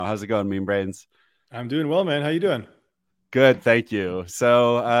How's it going, MemeBrains? I'm doing well, man. How you doing? Good, thank you.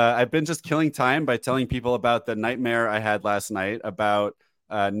 So I've been just killing time by telling people about the nightmare I had last night about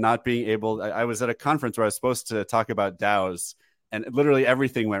not being able. I was at a conference where I was supposed to talk about DAOs, and literally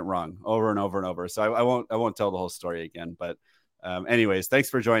everything went wrong over and over and over. So I won't tell the whole story again. But anyways, thanks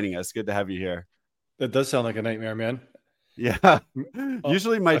for joining us. Good to have you here. That does sound like a nightmare, man. Yeah. Uh,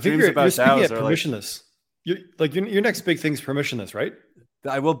 Usually my I think dreams you're about speaking DAOs at are like permissionless. Your next big thing's permissionless, right?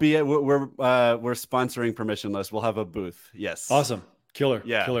 I will be. We're sponsoring permissionless. We'll have a booth. Yes. Awesome, killer,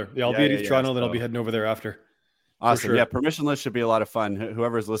 Yeah. killer. Yeah, I'll Yeah. be Yeah. in Yeah. Toronto, then I'll be So heading over there after, for awesome. Yeah, sure. permissionless should be a lot of fun.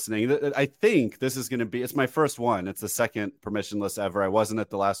 Whoever's listening, I think this is going to be. It's my first one. It's the second permissionless ever. I wasn't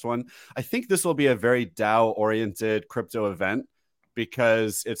at the last one. I think this will be a very DAO-oriented crypto event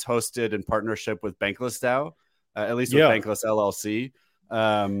because it's hosted in partnership with Bankless DAO, at least with Yeah, Bankless LLC.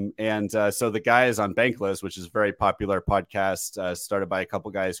 And so the guys on Bankless, which is a very popular podcast, started by a couple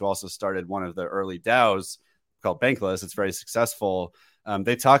guys who also started one of the early DAOs called Bankless. It's very successful.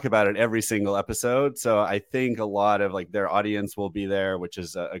 They talk about it every single episode. So I think a lot of like their audience will be there, which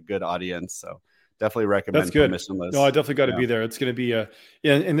is a good audience. So definitely that's recommend good. permissionless. No, I definitely got to Yeah. be there. It's going to be yeah,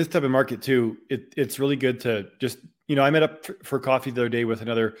 in this type of market too. It's really good to just I met up for coffee the other day with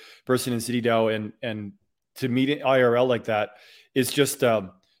another person in City DAO, and to meet IRL like that is just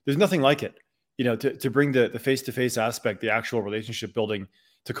there's nothing like it. To bring the face to face aspect, the actual relationship building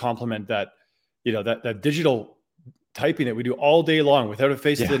to complement that, that digital typing that we do all day long without a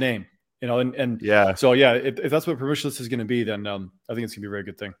face to Yeah. the name. And Yeah. so yeah, if that's what permissionless is going to be, then I think it's going to be a very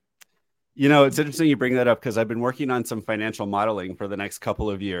good thing. It's interesting you bring that up because I've been working on some financial modeling for the next couple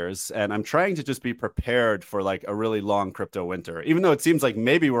of years, and I'm trying to just be prepared for like a really long crypto winter, even though it seems like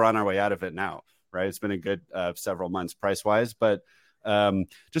maybe we're on our way out of it now, right? It's been a good several months price wise, but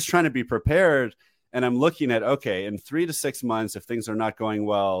just trying to be prepared. And I'm looking at, okay, in 3 to 6 months, if things are not going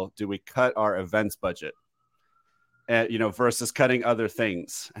well, do we cut our events budget? Versus cutting other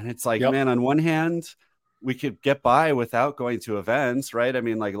things. And it's like, Yep. man, on one hand, we could get by without going to events, right? I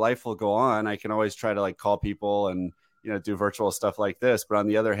mean, like life will go on. I can always try to like call people and, do virtual stuff like this. But on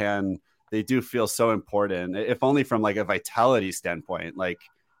the other hand, they do feel so important, if only from like a vitality standpoint, like,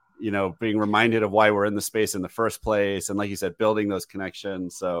 being reminded of why we're in the space in the first place. And like you said, building those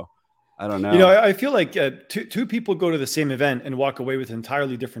connections. So I don't know. I feel like two people go to the same event and walk away with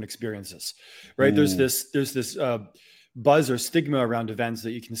entirely different experiences, right? Mm, There's this buzz or stigma around events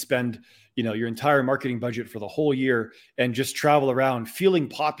that you can spend, your entire marketing budget for the whole year and just travel around feeling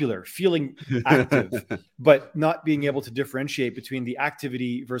popular, feeling active, but not being able to differentiate between the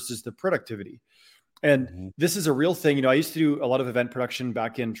activity versus the productivity. And mhm. this is a real thing. I used to do a lot of event production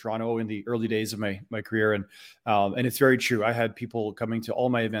back in Toronto in the early days of my career, and it's very true. I had people coming to all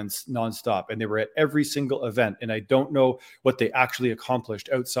my events nonstop, and they were at every single event. And I don't know what they actually accomplished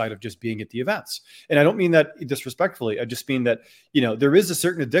outside of just being at the events. And I don't mean that disrespectfully. I just mean that there is a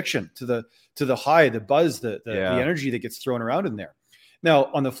certain addiction to the high, the buzz, the Yeah. energy that gets thrown around in there.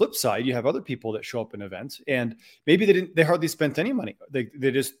 Now, on the flip side, you have other people that show up in events, and maybe they hardly spent any money. They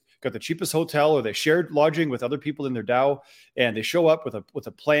just got the cheapest hotel, or they shared lodging with other people in their DAO, and they show up with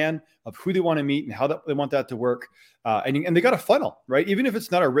a plan of who they want to meet and how they want that to work. And they got a funnel, right? Even if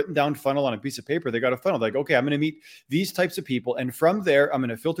it's not a written down funnel on a piece of paper, they got a funnel. Like, okay, I'm going to meet these types of people, and from there, I'm going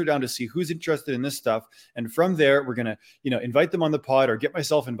to filter down to see who's interested in this stuff. And from there, we're going to, invite them on the pod, or get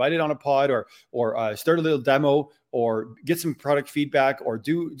myself invited on a pod, or start a little demo, or get some product feedback, or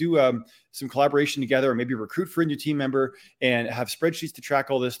do some collaboration together, or maybe recruit for a new team member and have spreadsheets to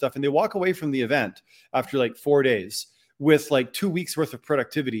track all this stuff. And they walk away from the event after like 4 days with like 2 weeks worth of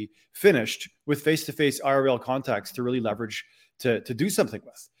productivity finished with face-to-face IRL contacts to really leverage to do something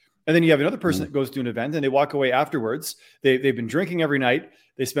with. And then you have another person that goes to an event and they walk away afterwards. They've been drinking every night.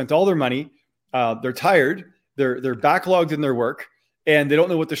 They spent all their money. They're tired. They're backlogged in their work, and they don't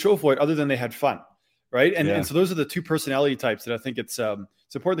know what to show for it other than they had fun. Right. And so those are the two personality types that I think it's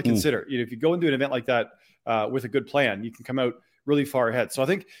important to Mm. consider. If you go into an event like that with a good plan, you can come out really far ahead. So I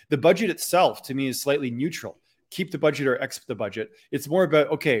think the budget itself to me is slightly neutral. Keep the budget or exit the budget. It's more about,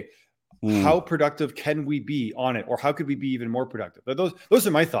 okay, Mm. how productive can we be on it, or how could we be even more productive? But those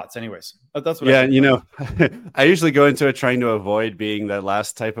are my thoughts anyways. That's what I Yeah, think. I usually go into it trying to avoid being that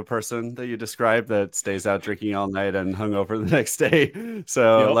last type of person that you described that stays out drinking all night and hungover the next day.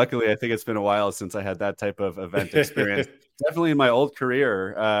 So Yep. luckily, I think it's been a while since I had that type of event experience. Definitely in my old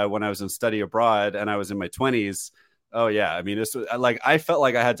career, when I was in study abroad and I was in my 20s. Oh yeah, I mean, this was like I felt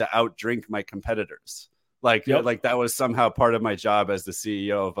like I had to outdrink my competitors. Yep. Like that was somehow part of my job as the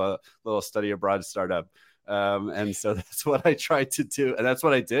CEO of a little study abroad startup. And so that's what I tried to do, and that's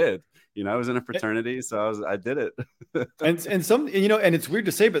what I did. I was in a fraternity, so I did it. And some, and it's weird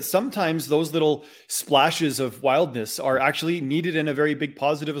to say, but sometimes those little splashes of wildness are actually needed in a very big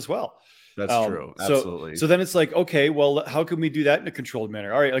positive as well. That's true. So Absolutely. so then it's like, okay, well, how can we do that in a controlled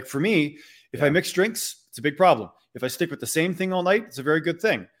manner? All right, like for me, if I mix drinks, it's a big problem. If I stick with the same thing all night, it's a very good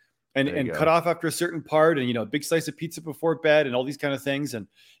thing. And cut off after a certain part, and a big slice of pizza before bed, and all these kind of things. And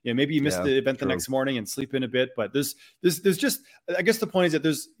maybe you miss the event the next morning and sleep in a bit. But there's just, I guess the point is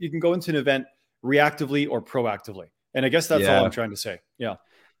that you can go into an event reactively or proactively. And I guess that's all I'm trying to say. Yeah.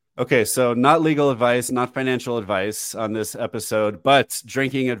 Okay, so not legal advice, not financial advice on this episode, but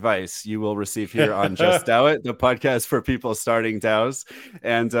drinking advice you will receive here on Just DAO It, the podcast for people starting DAOs.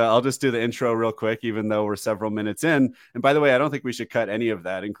 And I'll just do the intro real quick, even though we're several minutes in. And by the way, I don't think we should cut any of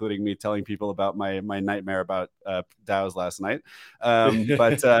that, including me telling people about my nightmare about DAOs last night.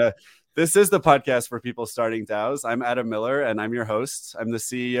 But this is the podcast for people starting DAOs. I'm Adam Miller, and I'm your host. I'm the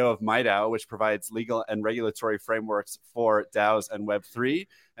CEO of MyDAO, which provides legal and regulatory frameworks for DAOs and Web3.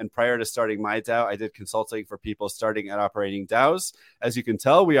 And prior to starting MyDAO, I did consulting for people starting and operating DAOs. As you can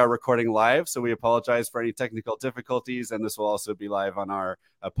tell, we are recording live, so we apologize for any technical difficulties, and this will also be live on our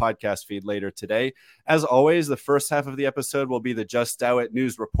podcast feed later today. As always, the first half of the episode will be the Just DAO It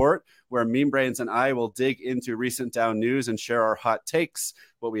news report, where MemeBrains and I will dig into recent DAO news and share our hot takes,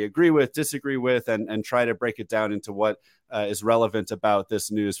 what we agree with, disagree with, and try to break it down into what is relevant about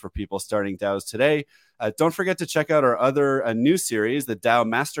this news for people starting DAOs today. Don't forget to check out our other news series, the DAO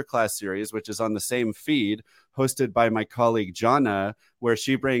Masterclass series, which is on the same feed, hosted by my colleague Jonna, where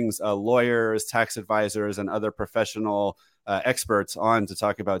she brings lawyers, tax advisors, and other professional experts on to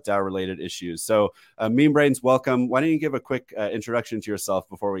talk about DAO-related issues. So, MemeBrains, welcome. Why don't you give a quick introduction to yourself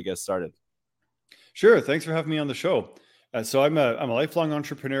before we get started? Sure. Thanks for having me on the show. So I'm a lifelong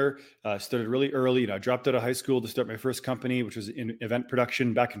entrepreneur. Started really early. I dropped out of high school to start my first company, which was in event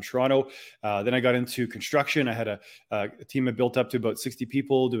production back in Toronto. Then I got into construction. I had a team I built up to about 60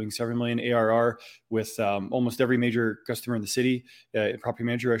 people doing 7 million ARR with almost every major customer in the city, property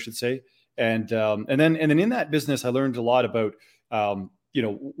manager, I should say. And then in that business, I learned a lot about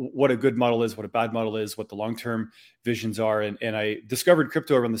what a good model is, what a bad model is, what the long-term visions are. And I discovered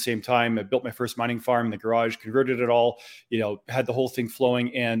crypto around the same time. I built my first mining farm in the garage, converted it all, had the whole thing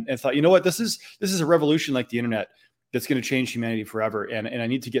flowing, and thought, this is a revolution like the internet that's going to change humanity forever. And I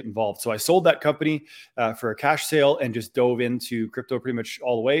need to get involved. So I sold that company for a cash sale and just dove into crypto pretty much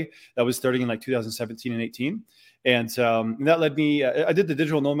all the way. That was starting in like 2017 and 18. And that led me, I did the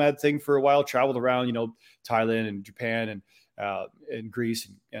digital nomad thing for a while, traveled around, Thailand and Japan and Greece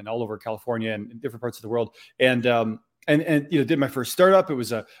and all over California and different parts of the world. And did my first startup. It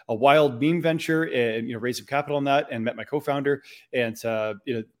was a wild meme venture, and raised some capital on that and met my co-founder. And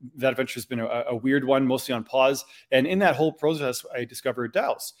that venture has been a weird one, mostly on pause. And in that whole process, I discovered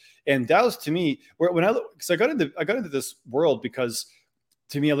DAOs. And DAOs to me, I got into this world because,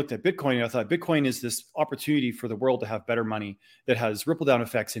 to me, I looked at Bitcoin and I thought Bitcoin is this opportunity for the world to have better money that has ripple down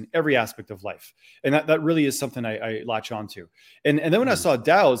effects in every aspect of life. And that really is something I latch onto. And then when I saw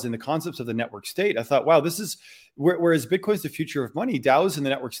DAOs and the concepts of the network state, I thought, wow, this is whereas Bitcoin's the future of money, DAOs in the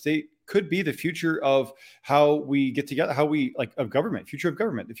network state could be the future of how we get together, of government, future of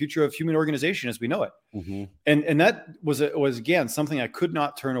government, the future of human organization as we know it. Mm-hmm. And that was again, something I could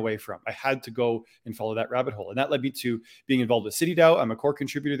not turn away from. I had to go and follow that rabbit hole. And that led me to being involved with City DAO. I'm a core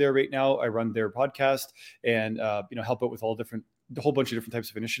contributor there right now. I run their podcast and, help out with a whole bunch of different types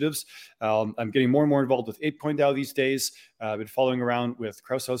of initiatives. I'm getting more and more involved with 8 DAO these days. I've been following around with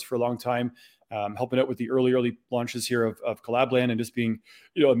Kraus House for a long time. Helping out with the early launches here of Collabland and just being,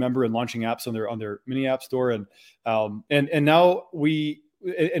 a member and launching apps on their mini app store. And now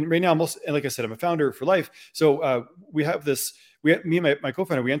right now, like I said, I'm a founder for life. So me and my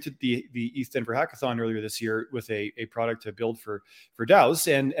co-founder, we entered the East Denver Hackathon earlier this year with a product to build for DAOs,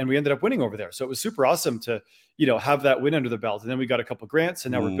 and we ended up winning over there. So it was super awesome to have that win under the belt. And then we got a couple of grants,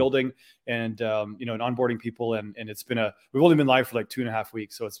 and now we're building and and onboarding people. And it's been we've only been live for like 2.5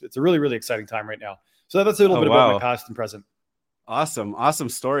 weeks, so it's a really, really exciting time right now. So that's a little bit about my past and present. Awesome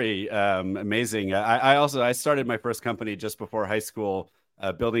story. Amazing. I started my first company just before high school.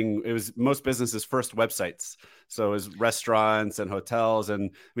 Building, it was most businesses' first websites. So it was restaurants and hotels.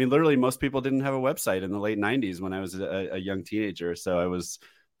 And I mean, literally most people didn't have a website in the late 90s when I was a young teenager. So I was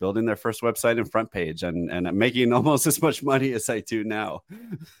building their first website and front page and I'm making almost as much money as I do now.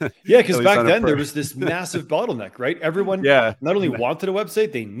 Yeah, because back then there was this massive bottleneck, right? Everyone not only wanted a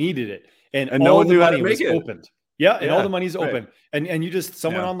website, they needed it. And no one knew the how to money make was it. Opened. Yeah, and all the money's open. And you just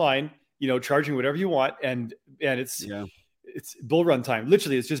someone online, charging whatever you want. And it's it's bull run time.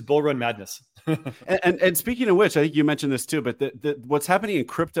 Literally, it's just bull run madness. And speaking of which, I think you mentioned this too, but what's happening in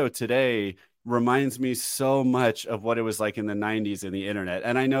crypto today reminds me so much of what it was like in the 90s in the internet.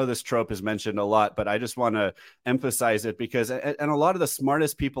 And I know this trope is mentioned a lot, but I just want to emphasize it because, and a lot of the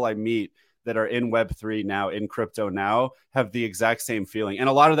smartest people I meet that are in Web3 now, in crypto now, have the exact same feeling. And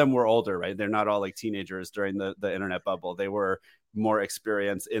a lot of them were older, right? They're not all like teenagers during the internet bubble. They were more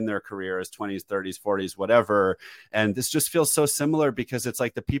experienced in their careers, 20s, 30s, 40s, whatever. And this just feels so similar because it's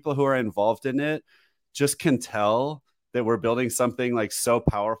like the people who are involved in it just can tell that we're building something like so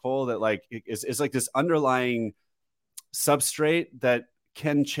powerful that like is like this underlying substrate that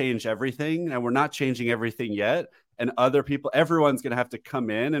can change everything. And we're not changing everything yet. And other people, everyone's going to have to come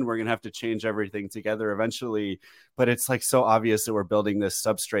in and we're going to have to change everything together eventually. But it's like so obvious that we're building this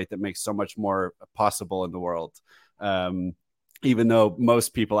substrate that makes so much more possible in the world. Even though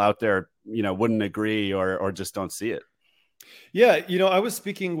most people out there, you know, wouldn't agree or just don't see it. Yeah, you know, I was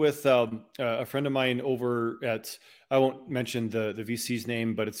speaking with a friend of mine over at, I won't mention the VC's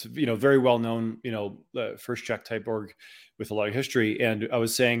name, but it's, you know, very well known, you know, first check type org with a lot of history. And I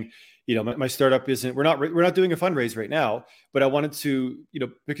was saying, you know, my startup isn't, we're not doing a fundraise right now, but I wanted to, you know,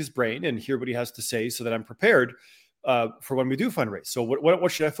 pick his brain and hear what he has to say so that I'm prepared for when we do fundraise. So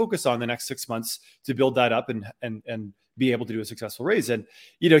what should I focus on the next 6 months to build that up and be able to do a successful raise? And,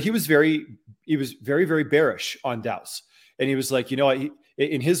 you know, he was very, very bearish on DAOs. And he was like, you know,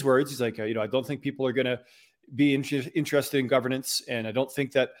 in his words, he's like, you know, I don't think people are going to be interested in governance. And I don't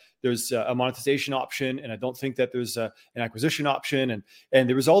think that there's a monetization option. And I don't think that there's an acquisition option. And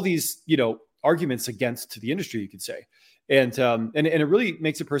there was all these, you know, arguments against the industry, you could say. And it really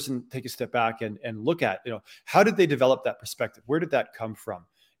makes a person take a step back and look at, you know, how did they develop that perspective? Where did that come from?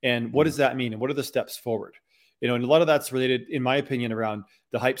 And what does that mean? And what are the steps forward? You know, and a lot of that's related, in my opinion, around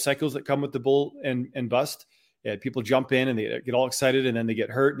the hype cycles that come with the bull and bust. Yeah, people jump in and they get all excited and then they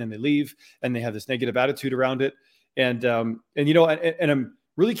get hurt and then they leave and they have this negative attitude around it. And you know, and I'm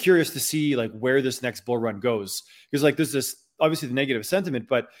really curious to see like where this next bull run goes, because like there's this obviously the negative sentiment,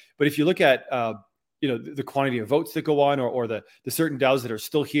 but if you look at you know, the quantity of votes that go on or the certain DAOs that are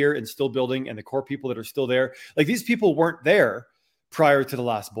still here and still building and the core people that are still there, like these people weren't there prior to the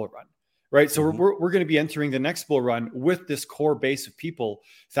last bull run. Right. So we're going to be entering the next bull run with this core base of people,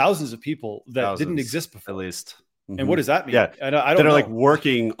 thousands of people that didn't exist before. At least. And what does that mean? Yeah. I don't that are know. like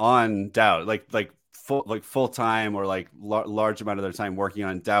working on DAO, like full time or like large amount of their time working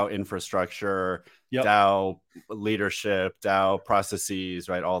on DAO infrastructure, DAO leadership, DAO processes,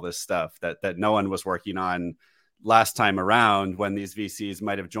 right? All this stuff that no one was working on last time around when these VCs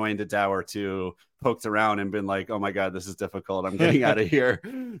might have joined a DAO or two, poked around and been like, oh my God, this is difficult. I'm getting out of here.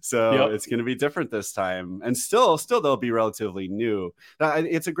 So it's going to be different this time. And still they'll be relatively new.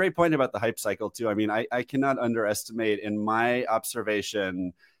 It's a great point about the hype cycle too. I mean, I cannot underestimate in my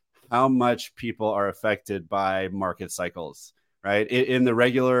observation how much people are affected by market cycles. Right. In the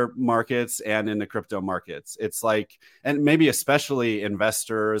regular markets and in the crypto markets. It's like, and maybe especially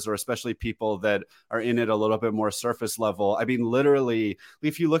investors or especially people that are in it a little bit more surface level. I mean, literally,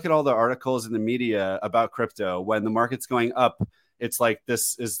 if you look at all the articles in the media about crypto, when the market's going up, it's like,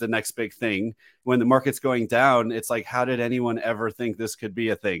 this is the next big thing. When the market's going down, it's like, how did anyone ever think this could be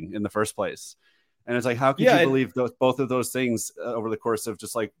a thing in the first place? And it's like, how could you believe both of those things over the course of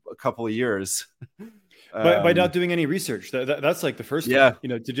just like a couple of years? By not doing any research, that's like the first thing, you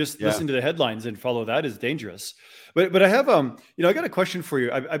know, to just listen to the headlines and follow that is dangerous. But I have you know, I got a question for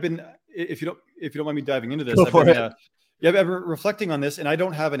you. I've been, if you don't mind me diving into this, I've been reflecting on this and I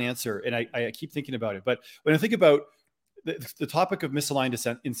don't have an answer and I keep thinking about it. But when I think about the topic of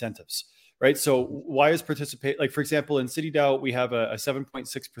misaligned incentives, right? So why is participate, like for example, in City DAO, we have a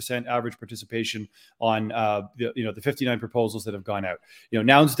 7.6% average participation on the 59 proposals that have gone out. You know,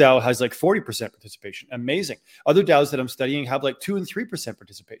 Nouns DAO has like 40% participation. Amazing. Other DAOs that I'm studying have like 2 and 3%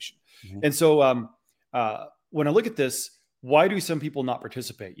 participation. And so when I look at this, why do some people not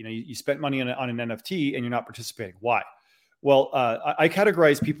participate? You know, you spent money on an NFT and you're not participating. Why? Well, I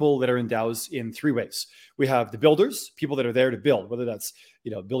categorize people that are in DAOs in 3 ways. We have the builders, people that are there to build, whether that's,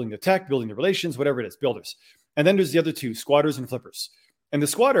 you know, building the tech, building the relations, whatever it is, builders. And then there's the other 2, squatters and flippers. And the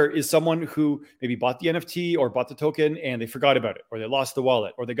squatter is someone who maybe bought the NFT or bought the token and they forgot about it, or they lost the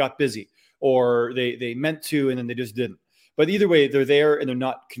wallet, or they got busy, or they meant to and then they just didn't. But either way, they're there and they're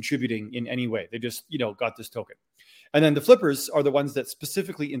not contributing in any way. They just, you know, got this token. And then the flippers are the ones that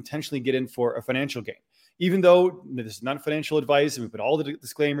specifically intentionally get in for a financial gain. Even though this is not financial advice and we put all the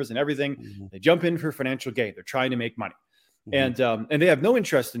disclaimers and everything, they jump in for financial gain. They're trying to make money. And they have no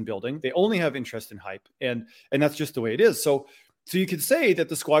interest in building. They only have interest in hype. And that's just the way it is. So So you could say that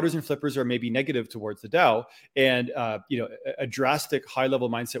the squatters and flippers are maybe negative towards the DAO, and a drastic high-level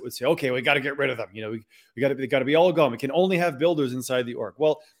mindset would say, okay, we got to get rid of them. They got to be all gone. We can only have builders inside the org.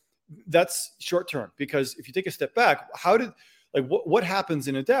 Well, that's short term, because if you take a step back, what happens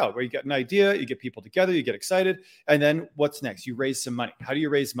in a DAO where you get an idea, you get people together, you get excited, and then what's next? You raise some money. How do you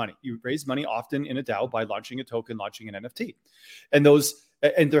raise money? You raise money often in a DAO by launching a token, launching an NFT, and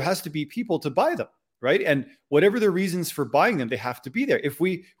there has to be people to buy them. Right. And whatever the reasons for buying them, they have to be there. If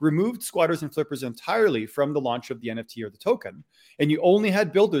we removed squatters and flippers entirely from the launch of the NFT or the token, and you only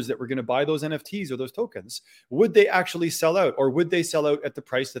had builders that were going to buy those NFTs or those tokens, would they actually sell out, or would they sell out at the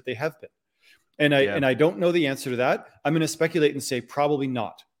price that they have been? And I don't know the answer to that. I'm going to speculate and say probably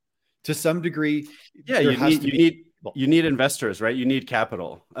not. To some degree, you need investors, right? You need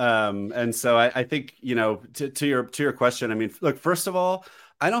capital. And so I think, to your question, I mean, look, first of all,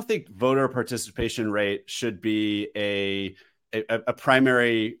 I don't think voter participation rate should be a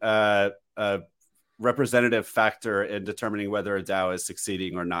primary representative factor in determining whether a DAO is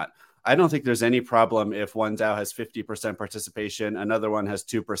succeeding or not. I don't think there's any problem if one DAO has 50% participation, another one has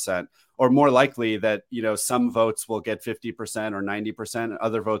 2%, or more likely that, some votes will get 50% or 90%,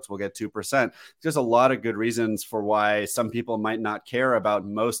 other votes will get 2%. There's a lot of good reasons for why some people might not care about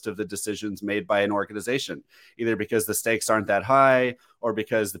most of the decisions made by an organization, either because the stakes aren't that high, or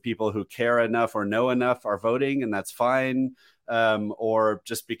because the people who care enough or know enough are voting, and that's fine. Or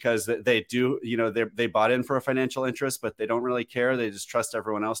just because they do, they bought in for a financial interest, but they don't really care. They just trust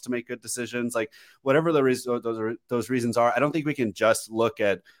everyone else to make good decisions. Like whatever those reasons are, I don't think we can just look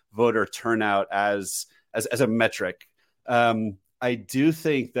at voter turnout as a metric. I do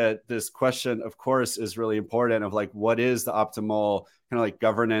think that this question, of course, is really important of like, what is the optimal kind of like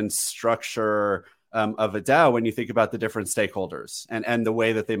governance structure of a DAO when you think about the different stakeholders and the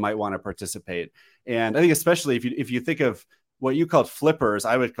way that they might want to participate. And I think especially if you think of what you called flippers,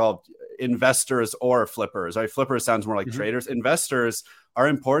 I would call investors or flippers. Right? Flippers sounds more like traders. Investors are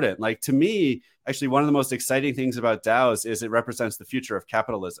important. Like to me, actually, one of the most exciting things about DAOs is it represents the future of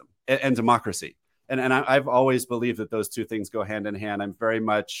capitalism and democracy. And I've always believed that those two things go hand in hand. I'm very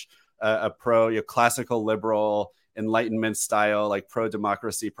much a classical liberal Enlightenment style, like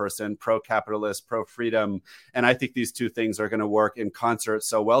pro-democracy person, pro-capitalist, pro-freedom. And I think these two things are going to work in concert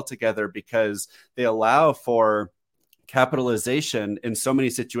so well together because they allow for capitalization in so many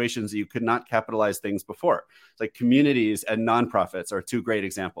situations that you could not capitalize things before. It's like communities and nonprofits are two great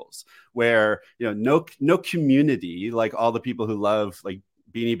examples where, no community, like all the people who love like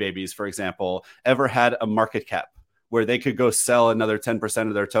Beanie Babies, for example, ever had a market cap where they could go sell another 10%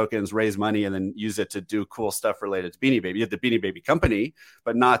 of their tokens, raise money, and then use it to do cool stuff related to Beanie Baby. You have the Beanie Baby company,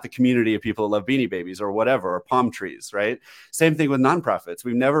 but not the community of people who love Beanie Babies or whatever, or palm trees, right? Same thing with nonprofits.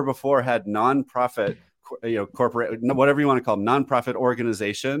 We've never before had nonprofit, corporate, whatever you want to call them, nonprofit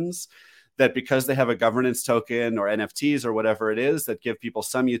organizations that because they have a governance token or NFTs or whatever it is that give people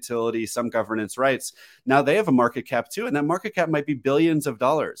some utility, some governance rights, now they have a market cap too. And that market cap might be billions of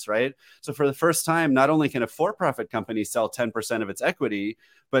dollars, right? So for the first time, not only can a for-profit company sell 10% of its equity,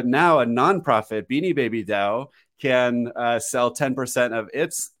 but now a nonprofit Beanie Baby DAO can sell 10% of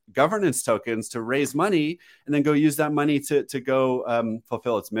its governance tokens to raise money and then go use that money to go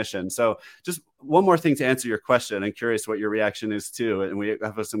fulfill its mission. So just one more thing to answer your question. I'm curious what your reaction is too. And we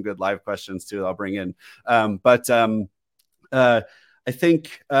have some good live questions too I'll bring in. I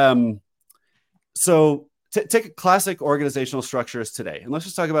think, so take classic organizational structures today. And let's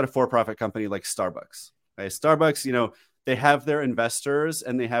just talk about a for-profit company like Starbucks. Right? Starbucks, they have their investors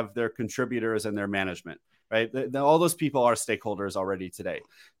and they have their contributors and their management. Right? All those people are stakeholders already today.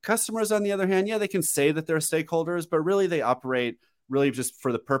 Customers, on the other hand, they can say that they're stakeholders, but really they operate really just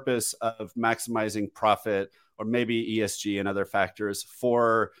for the purpose of maximizing profit or maybe ESG and other factors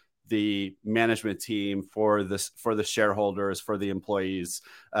for the management team, for the shareholders, for the employees,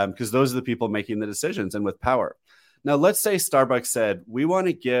 because those are the people making the decisions and with power. Now, let's say Starbucks said, we want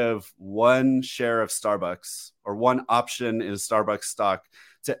to give one share of Starbucks or one option in Starbucks stock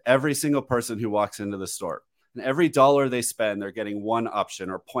to every single person who walks into the store. And every dollar they spend, they're getting one option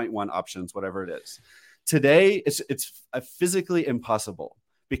or 0.1 options, whatever it is. Today, it's physically impossible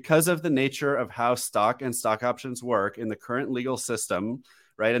because of the nature of how stock and stock options work in the current legal system,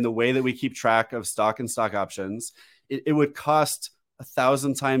 right? And the way that we keep track of stock and stock options, it would cost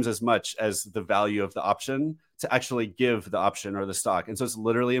 1,000 times as much as the value of the option to actually give the option or the stock. And so it's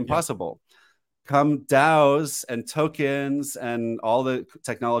literally impossible. come DAOs and tokens and all the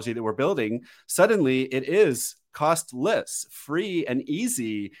technology that we're building, suddenly it is costless, free, and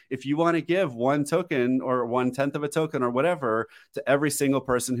easy if you want to give one token or 1/10 of a token or whatever to every single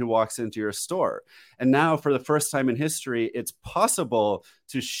person who walks into your store. And now, for the first time in history, it's possible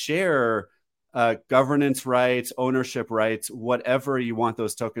to share governance rights, ownership rights, whatever you want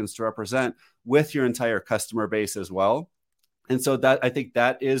those tokens to represent with your entire customer base as well. And so that, I think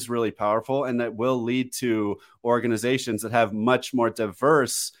that is really powerful, and that will lead to organizations that have much more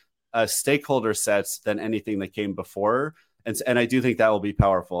diverse stakeholder sets than anything that came before. And I do think that will be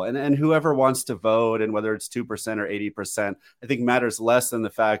powerful. And whoever wants to vote, and whether it's 2% or 80%, I think matters less than the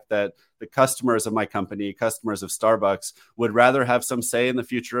fact that the customers of my company, customers of Starbucks, would rather have some say in the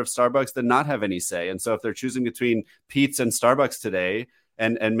future of Starbucks than not have any say. And so if they're choosing between Pete's and Starbucks today,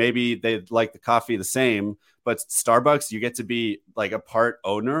 and maybe they like the coffee the same, but Starbucks, you get to be like a part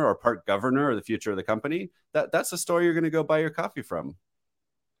owner or part governor of the future of the company, that's the store you're going to go buy your coffee from.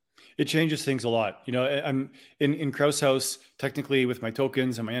 It changes things a lot. You know, I'm in Kraus House, technically with my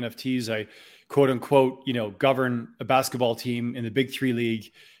tokens and my NFTs, I quote unquote, you know, govern a basketball team in the Big Three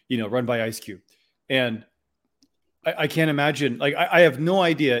league, you know, run by Ice Cube. And I can't imagine, like, I have no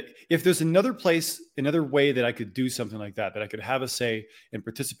idea if there's another place, another way that I could do something like that I could have a say and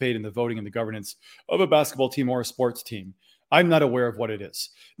participate in the voting and the governance of a basketball team or a sports team. I'm not aware of what it is.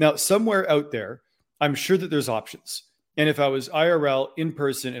 Now, somewhere out there, I'm sure that there's options. And if I was IRL in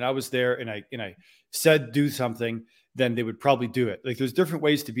person and I was there and I said do something, then they would probably do it. Like, there's different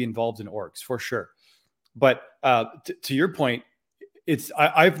ways to be involved in orgs for sure. But to your point,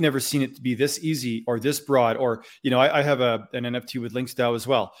 I've never seen it to be this easy or this broad. Or, you know, I have an NFT with Links DAO as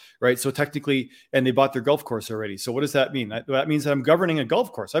well, right? So technically, and they bought their golf course already. So what does that mean? That means that I'm governing a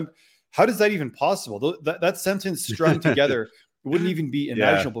golf course. How does that even possible? That sentence strung together wouldn't even be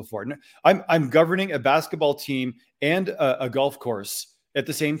imaginable before. I'm governing a basketball team and a golf course at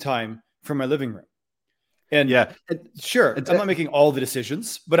the same time from my living room. And sure, I'm not making all the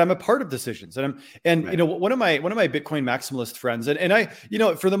decisions, but I'm a part of decisions. And right. You know, one of my Bitcoin maximalist friends, and I, you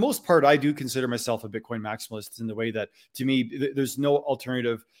know, for the most part, I do consider myself a Bitcoin maximalist in the way that, to me, there's no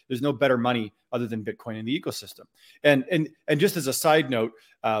alternative, there's no better money other than Bitcoin in the ecosystem. And just as a side note,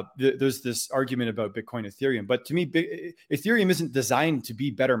 there's this argument about Bitcoin, Ethereum, but to me, Ethereum isn't designed to be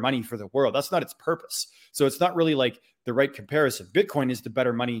better money for the world. That's not its purpose. So it's not really like the right comparison. Bitcoin is the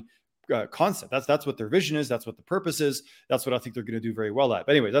better money concept. That's what their vision is. That's what the purpose is. That's what I think they're going to do very well at.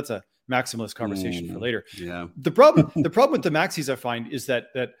 But anyway, that's a maximalist conversation for later. Yeah. The problem with the maxis, I find, is that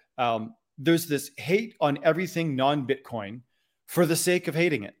there's this hate on everything non-Bitcoin for the sake of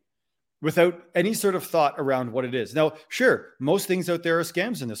hating it, without any sort of thought around what it is. Now, sure, most things out there are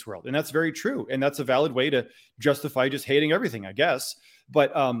scams in this world, and that's very true. And that's a valid way to justify just hating everything, I guess.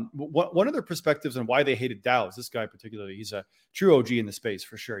 But one of their perspectives on why they hated DAOs, this guy particularly, he's a true OG in the space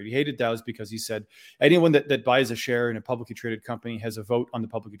for sure. He hated DAOs because he said anyone that buys a share in a publicly traded company has a vote on the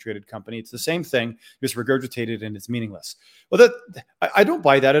publicly traded company. It's the same thing, just regurgitated, and it's meaningless. Well, I don't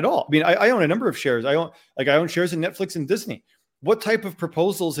buy that at all. I mean, I own a number of shares. I own shares in Netflix and Disney. What type of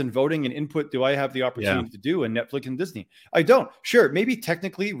proposals and voting and input do I have the opportunity to do in Netflix and Disney? I don't. Sure, maybe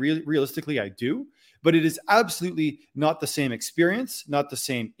technically, realistically, I do. But it is absolutely not the same experience, not the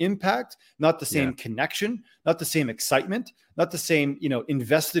same impact, not the same connection, not the same excitement, not the same, you know,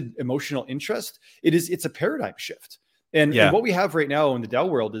 invested emotional interest. It's a paradigm shift. And what we have right now in the DAO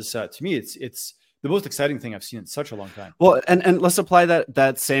world is, to me, it's the most exciting thing I've seen in such a long time. Well, and let's apply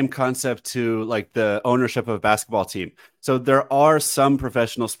that same concept to like the ownership of a basketball team. So there are some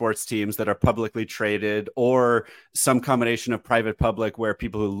professional sports teams that are publicly traded, or some combination of private public, where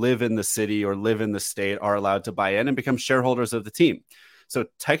people who live in the city or live in the state are allowed to buy in and become shareholders of the team. So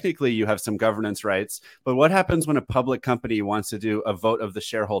technically you have some governance rights, but what happens when a public company wants to do a vote of the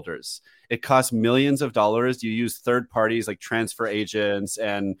shareholders? It costs millions of dollars. You use third parties like transfer agents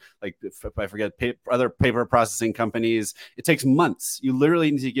and like, I forget, other paper processing companies. It takes months. You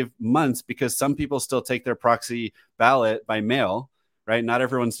literally need to give months, because some people still take their proxy ballot by mail, right? Not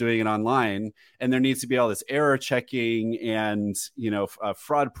everyone's doing it online. And there needs to be all this error checking and, you know,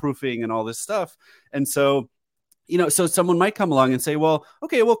 fraud proofing and all this stuff. And so, you know, so someone might come along and say, well,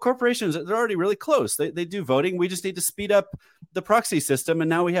 okay, well, corporations, they're already really close. They do voting. We just need to speed up the proxy system. And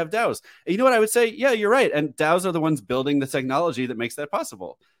now we have DAOs. And you know what I would say? Yeah, you're right. And DAOs are the ones building the technology that makes that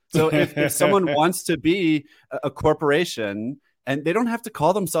possible. So if someone wants to be a corporation And they don't have to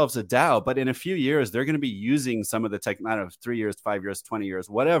call themselves a DAO, but in a few years, they're going to be using some of the tech, I don't know, 3 years, 5 years, 20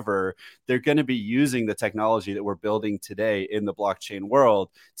 years, whatever. They're going to be using the technology that we're building today in the blockchain world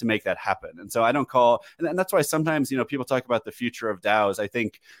to make that happen. And so I don't call, and that's why sometimes, people talk about the future of DAOs. I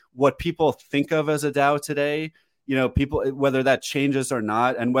think what people think of as a DAO today, people, whether that changes or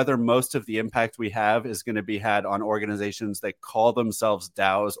not, and whether most of the impact we have is going to be had on organizations that call themselves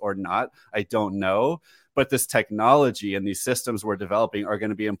DAOs or not, I don't know. But this technology and these systems we're developing are going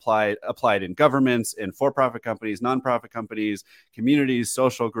to be applied in governments, in for-profit companies, nonprofit companies, communities,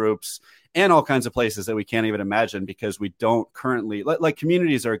 social groups, and all kinds of places that we can't even imagine, because we don't currently, like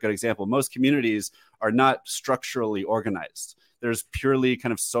communities are a good example. Most communities are not structurally organized. There's purely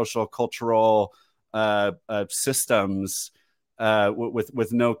kind of social, cultural systems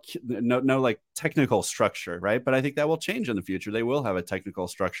with no like technical structure, right? But I think that will change in the future. They will have a technical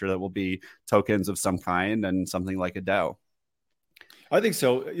structure that will be tokens of some kind and something like a DAO. I think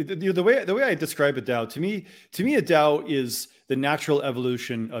so. The way I describe a DAO, to me, a DAO is the natural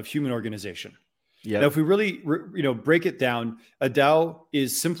evolution of human organization. Yeah. Now, if we really break it down, a DAO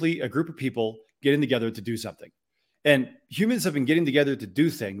is simply a group of people getting together to do something. And humans have been getting together to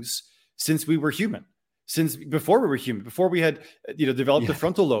do things since we were human. Since before we were human, before we had, developed the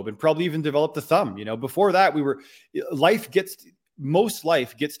frontal lobe and probably even developed the thumb, before that most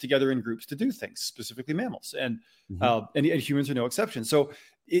life gets together in groups to do things, specifically mammals, and humans are no exception. So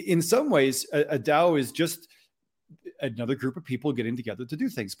in some ways, a DAO is just another group of people getting together to do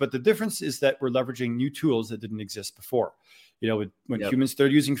things. But the difference is that we're leveraging new tools that didn't exist before. When humans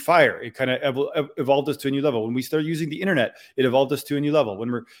started using fire, it kind of evolved us to a new level. When we started using the internet, it evolved us to a new level.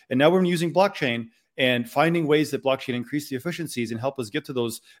 Now we're using blockchain and finding ways that blockchain increase the efficiencies and help us get to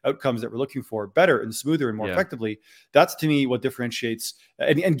those outcomes that we're looking for better and smoother and more effectively. That's, to me, what differentiates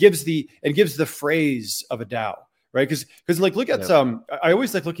and gives the phrase of a DAO, right? Because look at I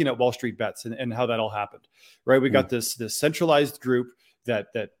always like looking at Wall Street Bets and how that all happened, right? We got this centralized group that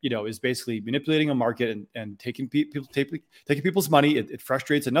is basically manipulating a market and taking people's money. It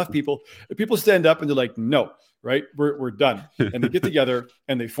frustrates enough people. People stand up and they're like, no, right? We're done. And they get together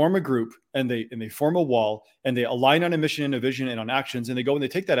and they form a group and they form a wall and they align on a mission and a vision and on actions, and they go and they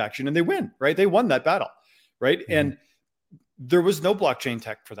take that action and they win, right? They won that battle, right? Mm-hmm. And there was no blockchain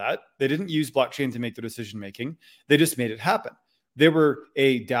tech for that. They didn't use blockchain to make their decision making. They just made it happen. They were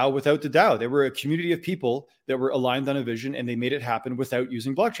a DAO without the DAO. They were a community of people that were aligned on a vision, and they made it happen without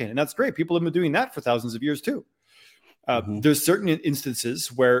using blockchain. And that's great. People have been doing that for thousands of years too. There's certain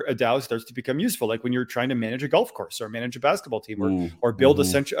instances where a DAO starts to become useful, like when you're trying to manage a golf course or manage a basketball team or build a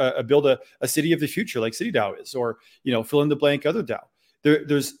city of the future like CityDAO is, or fill in the blank other DAO.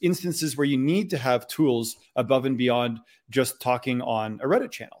 There's instances where you need to have tools above and beyond just talking on a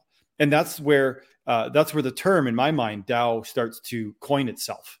Reddit channel. And that's where the term, in my mind, DAO starts to coin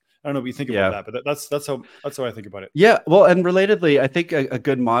itself. I don't know what you think about that, but that's how I think about it. Yeah. Well, and relatedly, I think a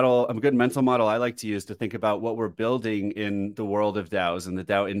good mental model I like to use to think about what we're building in the world of DAOs and the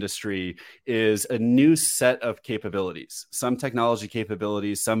DAO industry is a new set of capabilities, some technology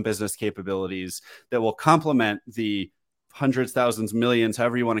capabilities, some business capabilities that will complement the hundreds, thousands, millions,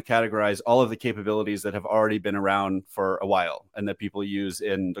 however you want to categorize all of the capabilities that have already been around for a while and that people use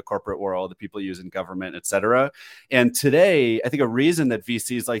in the corporate world, that people use in government, et cetera. And today, I think a reason that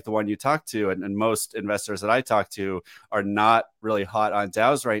VCs like the one you talk to and most investors that I talk to are not really hot on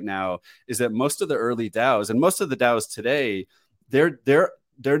DAOs right now is that most of the early DAOs and most of the DAOs today,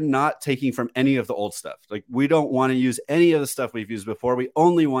 they're not taking from any of the old stuff. Like, we don't want to use any of the stuff we've used before. We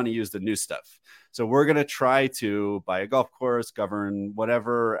only want to use the new stuff. So we're going to try to buy a golf course, govern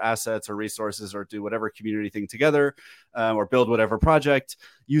whatever assets or resources, or do whatever community thing together, or build whatever project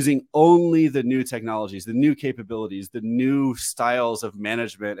using only the new technologies, the new capabilities, the new styles of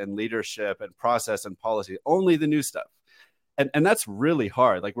management and leadership and process and policy, only the new stuff. And that's really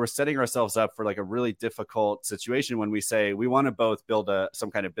hard. Like, we're setting ourselves up for like a really difficult situation when we say we want to both build some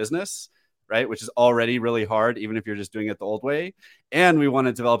kind of business, right? Which is already really hard, even if you're just doing it the old way. And we want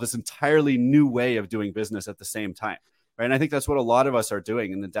to develop this entirely new way of doing business at the same time, right? And I think that's what a lot of us are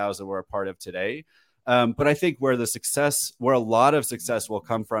doing in the DAOs that we're a part of today. But I think where a lot of success will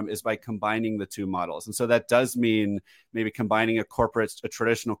come from is by combining the two models. And so that does mean maybe combining a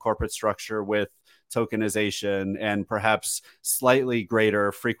traditional corporate structure with tokenization and perhaps slightly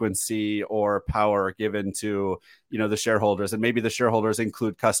greater frequency or power given to, the shareholders. And maybe the shareholders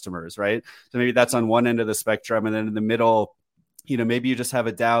include customers, right? So maybe that's on one end of the spectrum. And then in the middle, maybe you just have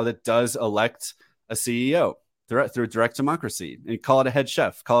a DAO that does elect a CEO through direct democracy, and call it a head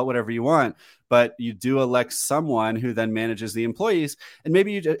chef, call it whatever you want, but you do elect someone who then manages the employees. And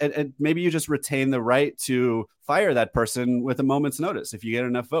maybe you just retain the right to fire that person with a moment's notice if you get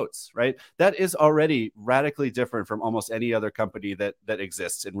enough votes, right? That is already radically different from almost any other company that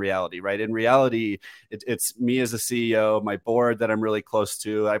exists in reality, right? In reality, it's me as a CEO, my board that I'm really close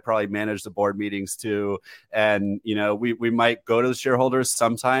to. I probably manage the board meetings too. And, we might go to the shareholders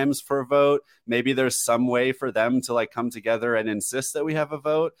sometimes for a vote. Maybe there's some way for them to like come together and insist that we have a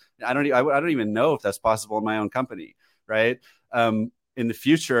vote. I don't even know if that's possible in my own company, right? In the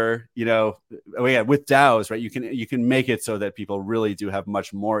future, with DAOs, right, you can make it so that people really do have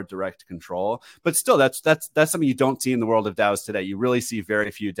much more direct control. But still, that's something you don't see in the world of DAOs today. You really see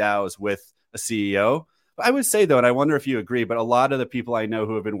very few DAOs with a CEO. I would say, though, and I wonder if you agree, but a lot of the people I know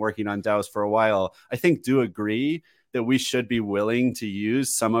who have been working on DAOs for a while, I think do agree that we should be willing to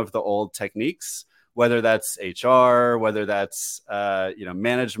use some of the old techniques, whether that's HR, whether that's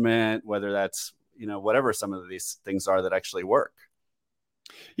management, whether that's whatever some of these things are that actually work.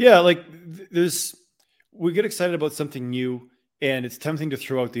 Yeah, like we get excited about something new and it's tempting to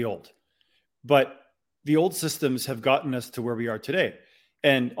throw out the old. But the old systems have gotten us to where we are today.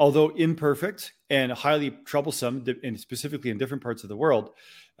 And although imperfect and highly troublesome, and specifically in different parts of the world,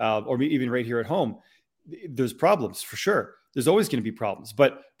 or even right here at home, there's problems for sure. There's always going to be problems.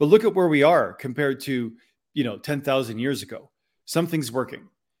 But look at where we are compared to 10,000 years ago. Something's working.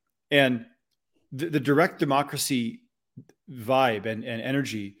 And the direct democracy vibe and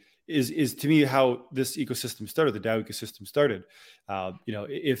energy is to me how this ecosystem started, the DAO ecosystem started.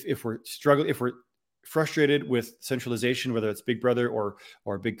 If we're struggling, if we're frustrated with centralization, whether it's Big Brother or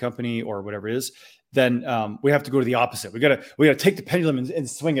a big company or whatever it is, then we have to go to the opposite. We gotta take the pendulum and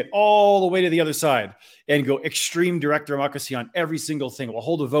swing it all the way to the other side and go extreme direct democracy on every single thing. We'll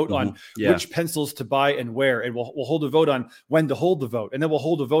hold a vote on which pencils to buy and where, and we'll hold a vote on when to hold the vote, and then we'll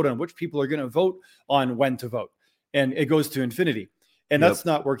hold a vote on which people are going to vote on when to vote, and it goes to infinity. And that's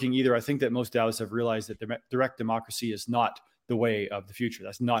not working either. I think that most DAOs have realized that direct democracy is not the way of the future.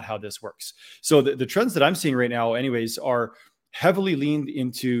 That's not how this works. So the trends that I'm seeing right now, anyways, are heavily leaned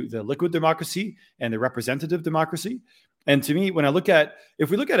into the liquid democracy and the representative democracy. And to me, if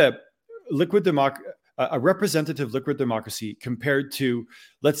we look at a representative liquid democracy compared to,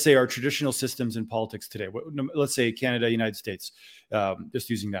 let's say, our traditional systems in politics today, let's say Canada, United States, just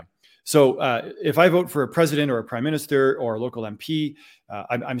using them. So if I vote for a president or a prime minister or a local MP,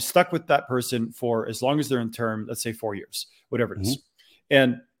 I'm stuck with that person for as long as they're in term, let's say 4 years, whatever it is.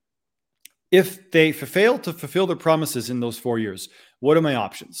 And if they fail to fulfill their promises in those 4 years, what are my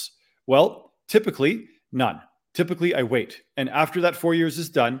options? Well, typically none. Typically I wait. And after that 4 years is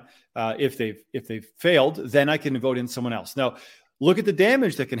done, if they've failed, then I can vote in someone else. Now, look at the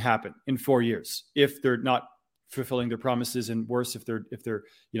damage that can happen in 4 years if they're not fulfilling their promises, and worse if they're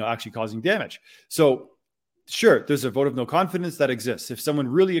actually causing damage. So sure, there's a vote of no confidence that exists. If someone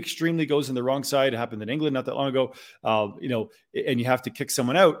really extremely goes in the wrong side, it happened in England not that long ago, and you have to kick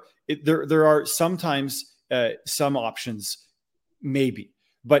someone out, there are sometimes some options, maybe.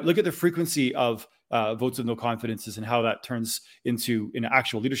 But look at the frequency of votes of no confidences and how that turns into an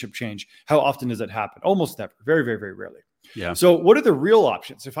actual leadership change. How often does that happen? Almost never. Very, very, very rarely. Yeah. So what are the real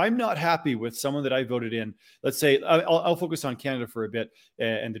options? If I'm not happy with someone that I voted in, let's say I'll focus on Canada for a bit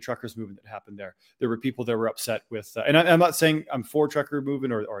and the truckers movement that happened there. There were people that were upset with, and I'm not saying I'm for trucker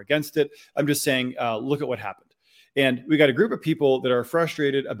movement or against it. I'm just saying, look at what happened. And we got a group of people that are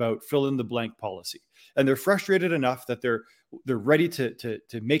frustrated about fill in the blank policy. And they're frustrated enough that they're ready to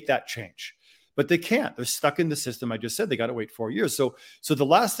make that change. But they can't. They're stuck in the system. I just said they got to wait 4 years. So the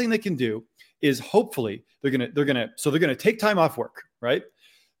last thing they can do is hopefully they're gonna take time off work, right?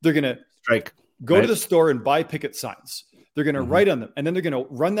 They're gonna go to the store and buy picket signs. They're gonna write on them, and then they're gonna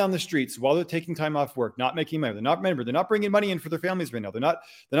run down the streets while they're taking time off work, not making money. They're not bringing money in for their families right now. They're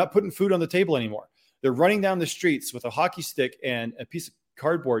not putting food on the table anymore. They're running down the streets with a hockey stick and a piece of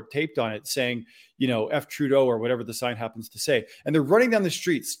cardboard taped on it saying, F Trudeau or whatever the sign happens to say. And they're running down the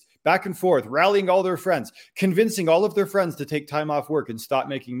streets back and forth, rallying all their friends, convincing all of their friends to take time off work and stop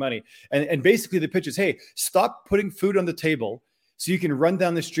making money. And basically the pitch is, hey, stop putting food on the table so you can run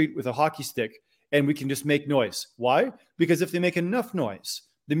down the street with a hockey stick and we can just make noise. Why? Because if they make enough noise,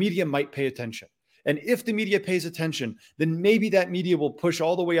 the media might pay attention. And if the media pays attention, then maybe that media will push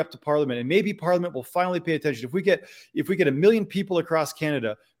all the way up to Parliament, and maybe Parliament will finally pay attention. If we get 1 million people across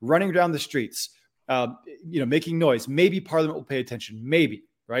Canada running down the streets, making noise, maybe Parliament will pay attention. Maybe.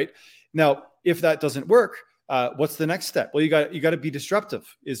 Right now, if that doesn't work, what's the next step? Well, you got to be disruptive,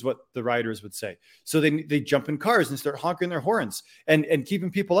 is what the rioters would say. So they jump in cars and start honking their horns and keeping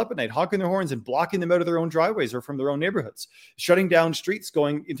people up at night, honking their horns and blocking them out of their own driveways or from their own neighborhoods, shutting down streets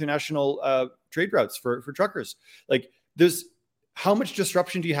going international trade routes for truckers. Like there's how much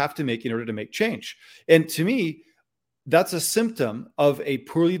disruption do you have to make in order to make change? And to me, that's a symptom of a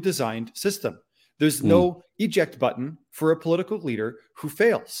poorly designed system. There's no eject button for a political leader who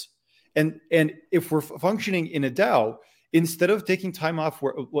fails. And if we're functioning in a DAO, instead of taking time off,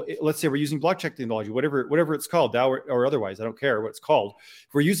 let's say we're using blockchain technology, whatever it's called, DAO or otherwise, I don't care what it's called.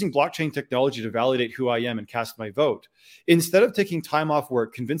 If we're using blockchain technology to validate who I am and cast my vote, instead of taking time off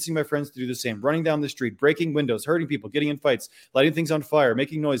work, convincing my friends to do the same, running down the street, breaking windows, hurting people, getting in fights, lighting things on fire,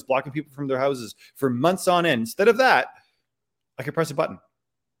 making noise, blocking people from their houses for months on end, instead of that, I can press a button.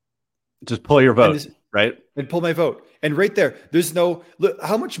 Just pull your vote, right? And pull my vote. And right there, there's no, look,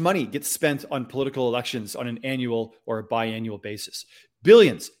 how much money gets spent on political elections on an annual or a biannual basis?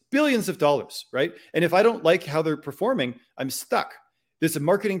 Billions of dollars, right? And if I don't like how they're performing, I'm stuck. There's a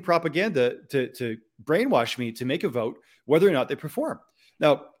marketing propaganda to brainwash me to make a vote, whether or not they perform.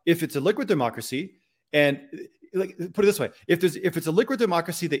 Now, if it's a liquid democracy, and like, put it this way, if it's a liquid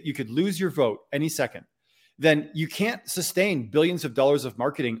democracy that you could lose your vote any second, then you can't sustain billions of dollars of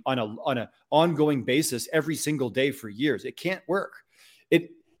marketing on an ongoing basis every single day for years. It can't work.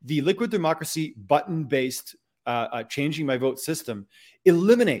 The liquid democracy button-based changing my vote system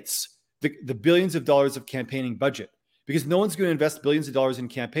eliminates the billions of dollars of campaigning budget, because no one's going to invest billions of dollars in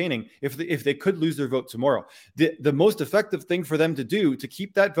campaigning if they could lose their vote tomorrow. The most effective thing for them to do to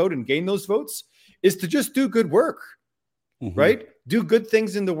keep that vote and gain those votes is to just do good work. Right? Do good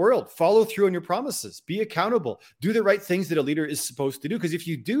things in the world, follow through on your promises, be accountable, do the right things that a leader is supposed to do. Because if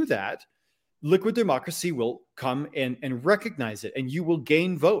you do that, liquid democracy will come and recognize it, and you will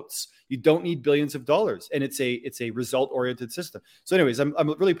gain votes. You don't need billions of dollars, and it's a result-oriented system. So anyways, I'm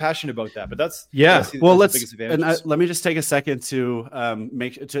really passionate about that, but that's the biggest advantage. Let me just take a second to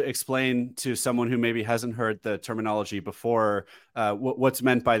explain to someone who maybe hasn't heard the terminology before what's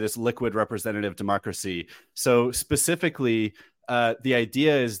meant by this liquid representative democracy. So specifically, the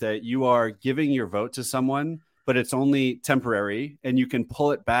idea is that you are giving your vote to someone, but it's only temporary, and you can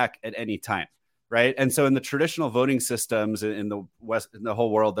pull it back at any time, right? And so in the traditional voting systems in the West, in the whole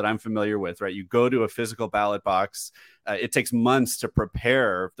world that I'm familiar with, right, you go to a physical ballot box. It takes months to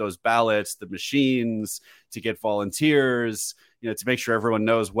prepare those ballots, the machines, to get volunteers, to make sure everyone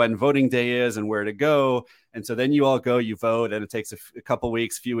knows when voting day is and where to go. And so then you all go, you vote, and it takes a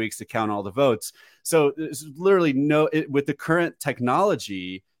few weeks to count all the votes. So there's literally with the current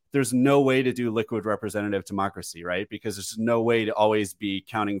technology, there's no way to do liquid representative democracy, right? Because there's no way to always be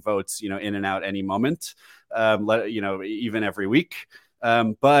counting votes, in and out any moment, even every week.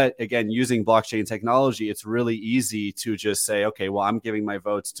 But again, using blockchain technology, it's really easy to just say, okay, well, I'm giving my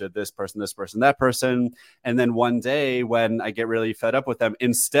votes to this person, that person. And then one day when I get really fed up with them,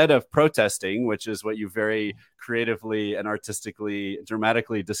 instead of protesting, which is what you very creatively and artistically,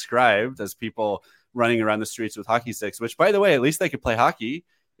 dramatically described as people running around the streets with hockey sticks, which, by the way, at least they could play hockey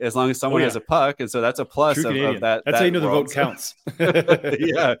as long as someone has a puck. And so that's a plus of that. That's how you know the vote counts.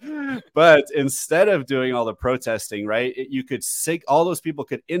 Yeah. But instead of doing all the protesting, right, you could all those people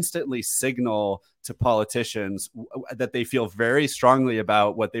could instantly signal to politicians that they feel very strongly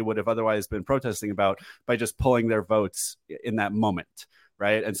about what they would have otherwise been protesting about by just pulling their votes in that moment.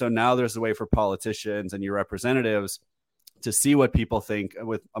 Right. And so now there's a way for politicians and your representatives to see what people think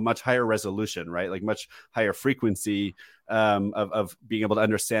with a much higher resolution, right? Like much higher frequency of being able to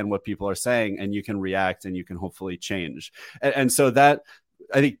understand what people are saying, and you can react and you can hopefully change. And so that,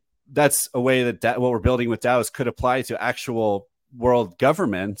 I think that's a way that what we're building with DAOs could apply to actual world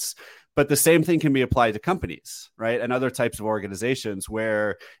governments. But the same thing can be applied to companies, right? And other types of organizations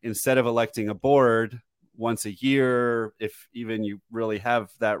where instead of electing a board once a year, if even you really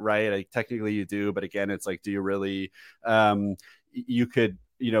have that right, like technically you do, but again, it's like, do you really, you could,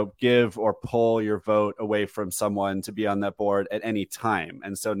 give or pull your vote away from someone to be on that board at any time.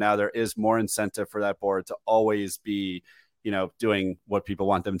 And so now there is more incentive for that board to always be, doing what people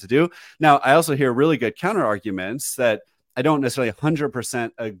want them to do. Now, I also hear really good counter arguments that I don't necessarily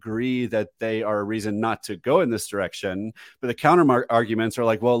 100% agree that they are a reason not to go in this direction. But the counter arguments are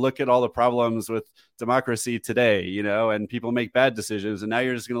like, well, look at all the problems with democracy today, and people make bad decisions. And now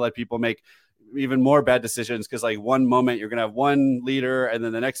you're just going to let people make even more bad decisions because like one moment you're going to have one leader and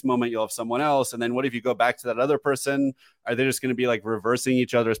then the next moment you'll have someone else. And then what if you go back to that other person? Are they just going to be like reversing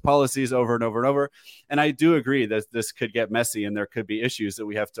each other's policies over and over and over? And I do agree that this could get messy and there could be issues that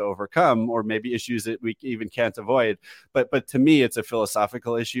we have to overcome, or maybe issues that we even can't avoid. But to me, it's a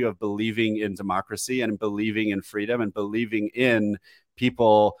philosophical issue of believing in democracy and believing in freedom and believing in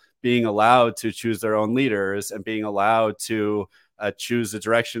people being allowed to choose their own leaders and being allowed to choose the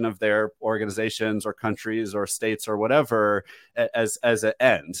direction of their organizations or countries or states or whatever as an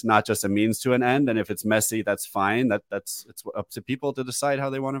end, not just a means to an end. And if it's messy, that's fine. It's up to people to decide how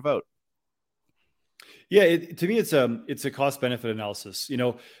they want to vote. Yeah, to me, it's a cost benefit analysis.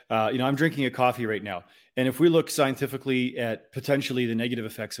 I'm drinking a coffee right now, and if we look scientifically at potentially the negative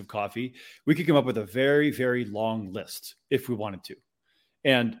effects of coffee, we could come up with a very, very long list if we wanted to.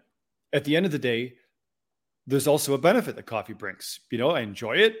 And at the end of the day, there's also a benefit that coffee brings. I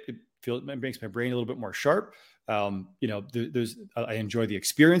enjoy it. It makes my brain a little bit more sharp. I enjoy the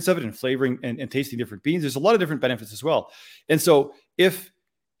experience of it and flavoring and tasting different beans. There's a lot of different benefits as well. And so if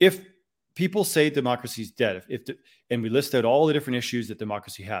people say democracy is dead, and we list out all the different issues that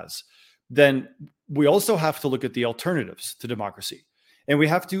democracy has, then we also have to look at the alternatives to democracy. And we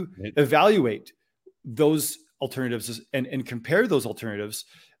have to evaluate those alternatives and compare those alternatives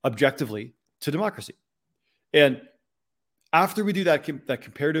objectively to democracy. And after we do that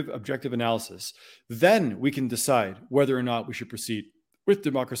comparative objective analysis, then we can decide whether or not we should proceed with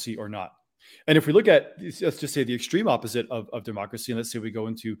democracy or not. And if we look at, let's just say, the extreme opposite of democracy, and let's say we go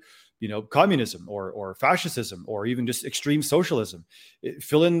into, communism or fascism or even just extreme socialism,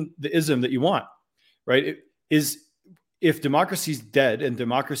 fill in the ism that you want, right? If democracy is dead and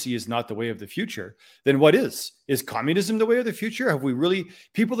democracy is not the way of the future, then what is? Is communism the way of the future? Have we really,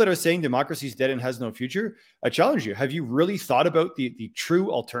 people that are saying democracy is dead and has no future, I challenge you. Have you really thought about the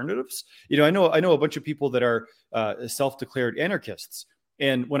true alternatives? I know a bunch of people that are self-declared anarchists.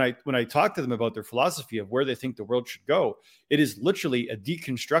 And when I talk to them about their philosophy of where they think the world should go, it is literally a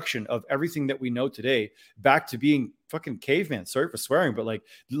deconstruction of everything that we know today back to being fucking caveman. Sorry for swearing, but like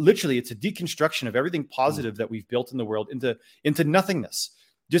literally it's a deconstruction of everything positive that we've built in the world into nothingness,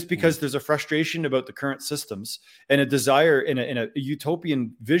 just because there's a frustration about the current systems and a desire in a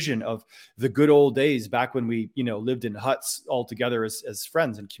utopian vision of the good old days back when we, lived in huts all together as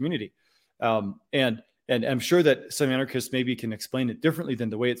friends and community. And I'm sure that some anarchists maybe can explain it differently than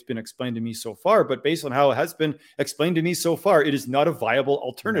the way it's been explained to me so far. But based on how it has been explained to me so far, it is not a viable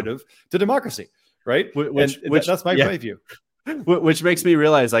alternative to democracy, right? That's my point of view. Which makes me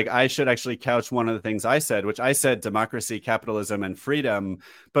realize, like, I should actually couch one of the things I said, which I said democracy, capitalism, and freedom.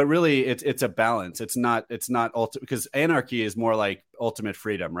 But really, it's a balance. It's not because anarchy is more like ultimate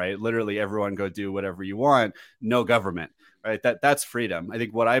freedom, right? Literally, everyone go do whatever you want, no government. Right. That's freedom. I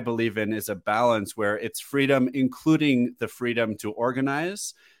think what I believe in is a balance where it's freedom, including the freedom to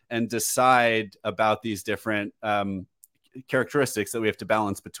organize and decide about these different characteristics that we have to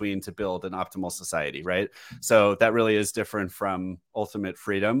balance between to build an optimal society. Right. So that really is different from ultimate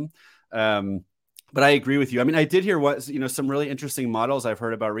freedom. But I agree with you. I mean, I did hear some really interesting models I've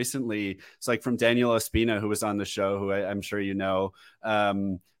heard about recently. It's like from Daniel Ospina, who was on the show, who I'm sure you know,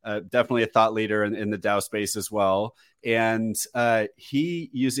 definitely a thought leader in the DAO space as well. And he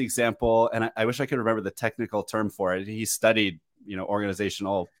used the example, and I wish I could remember the technical term for it. He studied,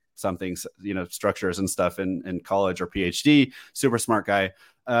 organizational structures and stuff in college or PhD, super smart guy.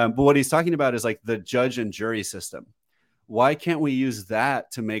 But what he's talking about is like the judge and jury system. Why can't we use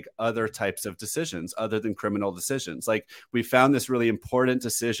that to make other types of decisions other than criminal decisions? Like, we found this really important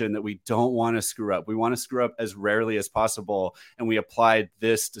decision that we don't want to screw up. We want to screw up as rarely as possible. And we applied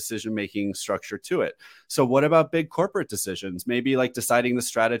this decision-making structure to it. So what about big corporate decisions? Maybe like deciding the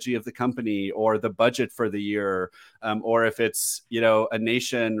strategy of the company or the budget for the year. Or if it's, a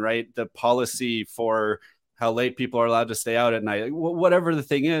nation, right? The policy for how late people are allowed to stay out at night, whatever the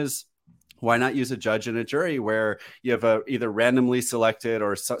thing is. Why not use a judge and a jury where you have a either randomly selected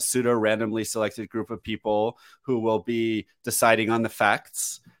or pseudo randomly selected group of people who will be deciding on the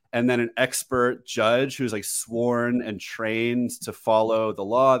facts, and then an expert judge who's like sworn and trained to follow the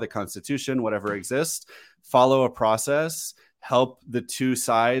law, the Constitution, whatever exists, follow a process, help the two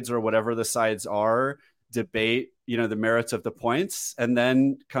sides or whatever the sides are debate, the merits of the points, and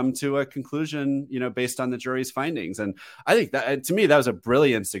then come to a conclusion, based on the jury's findings. And I think that, to me, that was a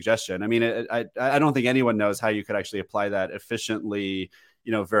brilliant suggestion. I mean, I don't think anyone knows how you could actually apply that efficiently,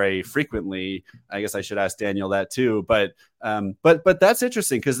 very frequently. I guess I should ask Daniel that too. But that's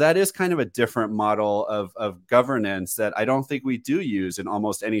interesting because that is kind of a different model of governance that I don't think we do use in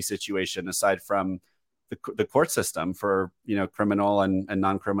almost any situation aside from the court system for criminal and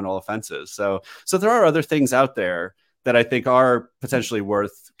non-criminal offenses. So there are other things out there that I think are potentially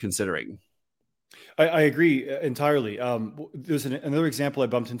worth considering. I agree entirely. There's another example I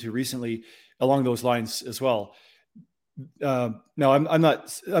bumped into recently along those lines as well. No, I'm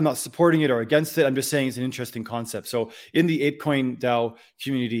not supporting it or against it. I'm just saying it's an interesting concept. So in the ApeCoin DAO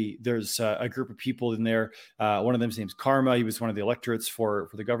community, there's a group of people in there. One of them's name's Karma. He was one of the electorates for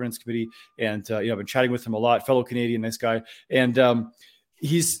the governance committee, and I've been chatting with him a lot. Fellow Canadian, nice guy, and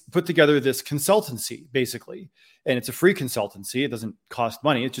he's put together this consultancy basically. And it's a free consultancy. It doesn't cost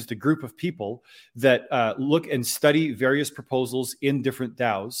money. It's just a group of people that look and study various proposals in different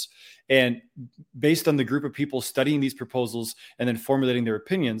DAOs. And based on the group of people studying these proposals and then formulating their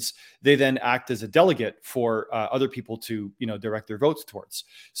opinions, they then act as a delegate for other people to, direct their votes towards.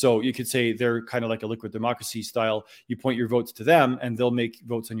 So you could say they're kind of like a liquid democracy style. You point your votes to them and they'll make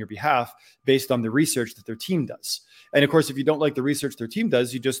votes on your behalf based on the research that their team does. And of course, if you don't like the research their team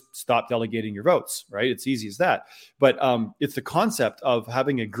does, you just stop delegating your votes, right? It's easy as that. But it's the concept of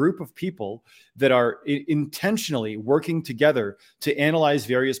having a group of people that are intentionally working together to analyze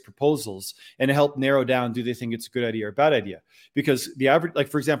various proposals and help narrow down, do they think it's a good idea or a bad idea? Because the average, like,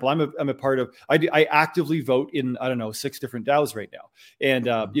 for example, I'm a part of, I actively vote in, 6 different DAOs right now. And,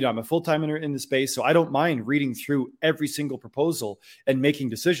 I'm a full-timer in the space, so I don't mind reading through every single proposal and making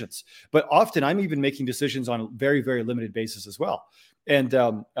decisions. But often I'm even making decisions on a very, very limited basis as well. And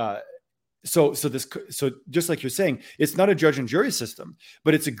so just like you're saying, it's not a judge and jury system,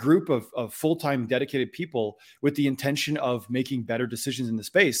 but it's a group of full-time dedicated people with the intention of making better decisions in the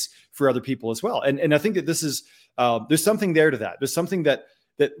space for other people as well. And I think that this is, there's something there to that. There's something that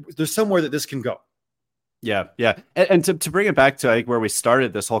there's somewhere that this can go. Yeah. Yeah. And to bring it back to where we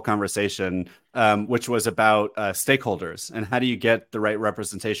started this whole conversation, which was about stakeholders and how do you get the right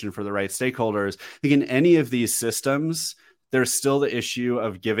representation for the right stakeholders? I think in any of these systems, there's still the issue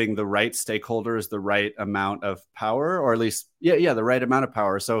of giving the right stakeholders the right amount of power, or at least, the right amount of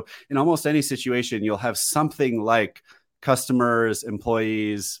power. So in almost any situation, you'll have something like customers,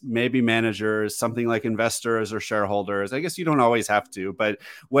 employees, maybe managers, something like investors or shareholders. I guess you don't always have to, but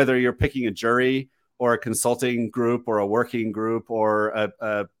whether you're picking a jury or a consulting group or a working group or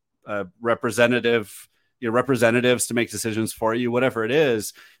a representative, representatives to make decisions for you, whatever it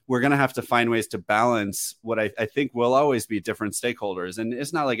is, we're going to have to find ways to balance what I think will always be different stakeholders. And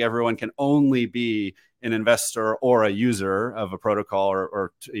it's not like everyone can only be an investor or a user of a protocol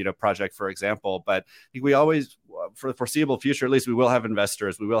or project, for example. But I think we always, for the foreseeable future, at least, we will have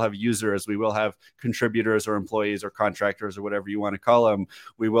investors, we will have users, we will have contributors or employees or contractors or whatever you want to call them.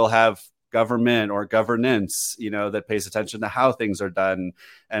 We will have government or governance, that pays attention to how things are done.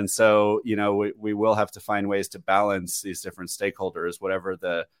 And so, we will have to find ways to balance these different stakeholders, whatever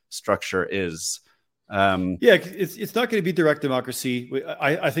the structure is. It's not going to be direct democracy.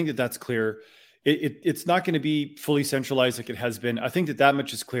 I think that's clear. It's not going to be fully centralized like it has been. I think that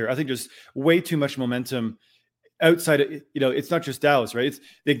much is clear. I think there's way too much momentum outside of, it's not just DAOs, right? It's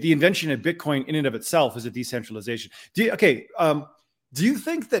the invention of Bitcoin in and of itself is a decentralization. Do you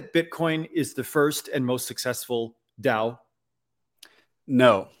think that Bitcoin is the first and most successful DAO?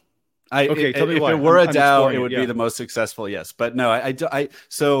 No. Tell me if why. It were a DAO, it would be the most successful, yes. But no,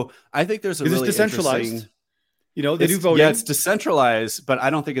 so I think there's a really decentralized. They do voting. Yeah, it's decentralized, but I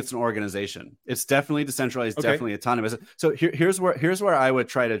don't think it's an organization. It's definitely decentralized, definitely autonomous. So here's where I would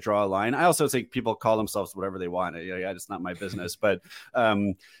try to draw a line. I also think people call themselves whatever they want. It's not my business. But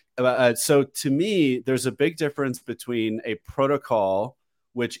so to me, there's a big difference between a protocol,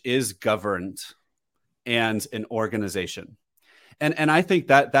 which is governed, and an organization. And I think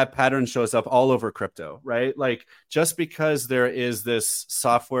that pattern shows up all over crypto, right? Like, just because there is this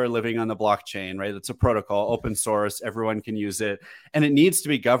software living on the blockchain, right? It's a protocol, open source, everyone can use it. And it needs to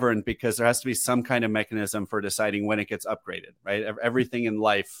be governed because there has to be some kind of mechanism for deciding when it gets upgraded, right? Everything in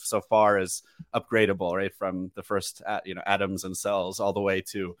life so far is upgradable, right? From the first, atoms and cells all the way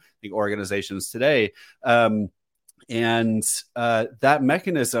to the organizations today. And that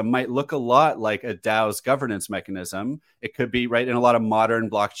mechanism might look a lot like a DAO's governance mechanism. It could be, right, in a lot of modern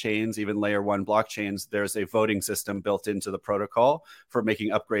blockchains, even layer 1 blockchains, there's a voting system built into the protocol for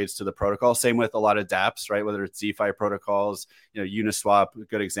making upgrades to the protocol. Same with a lot of dApps, right? Whether it's DeFi protocols, Uniswap, a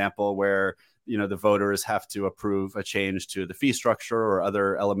good example where, the voters have to approve a change to the fee structure or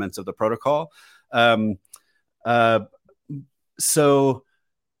other elements of the protocol. So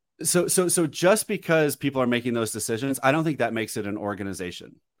just because people are making those decisions, I don't think that makes it an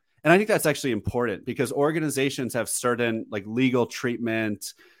organization. And I think that's actually important because organizations have certain legal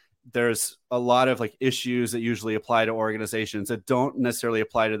treatment. There's a lot of issues that usually apply to organizations that don't necessarily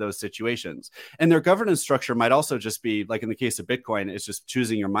apply to those situations. And their governance structure might also just be, like in the case of Bitcoin, it's just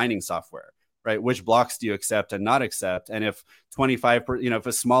choosing your mining software. right? Which blocks do you accept and not accept? And if 25, if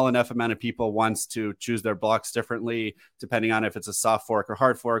a small enough amount of people wants to choose their blocks differently, depending on if it's a soft fork or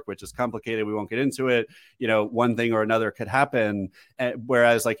hard fork, which is complicated, we won't get into it, one thing or another could happen.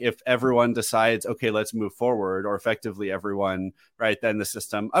 Whereas like if everyone decides, okay, let's move forward, or effectively everyone, right, then the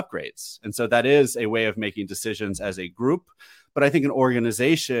system upgrades. And so that is a way of making decisions as a group. But I think an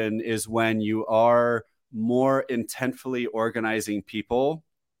organization is when you are more intentfully organizing people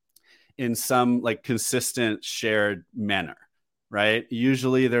in some like consistent shared manner, right?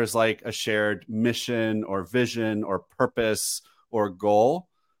 Usually there's like a shared mission or vision or purpose or goal,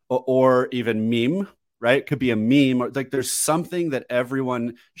 or even meme, right? It could be a meme, or like there's something that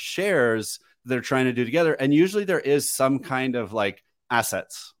everyone shares they're trying to do together. And usually there is some kind of like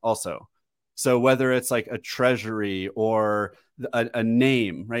assets also. So whether it's like a treasury or a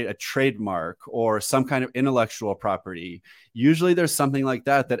name, right, a trademark or some kind of intellectual property, usually there's something like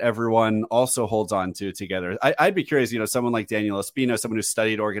that everyone also holds on to together. I'd be curious, someone like Daniel Espino, someone who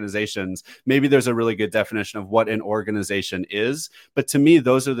studied organizations, maybe there's a really good definition of what an organization is. But to me,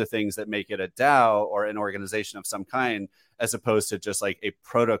 those are the things that make it a DAO or an organization of some kind, as opposed to just like a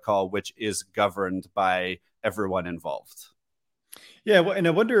protocol which is governed by everyone involved. Yeah, well, and I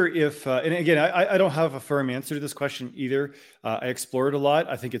wonder if, and again, I don't have a firm answer to this question either. I explore it a lot.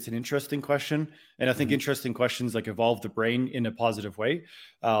 I think it's an interesting question, and I think interesting questions like evolve the brain in a positive way.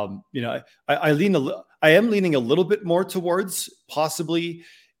 I am leaning a little bit more towards possibly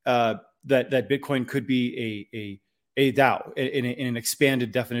that Bitcoin could be a DAO in an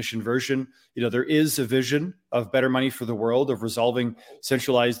expanded definition version. There is a vision of better money for the world, of resolving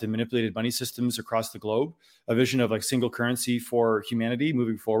centralized and manipulated money systems across the globe, a vision of like single currency for humanity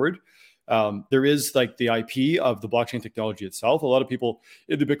moving forward. There is like the IP of the blockchain technology itself. A lot of people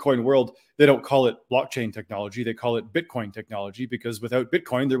in the Bitcoin world, they don't call it blockchain technology. They call it Bitcoin technology, because without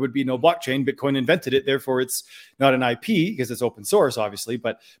Bitcoin, there would be no blockchain. Bitcoin invented it. Therefore, it's not an IP because it's open source, obviously,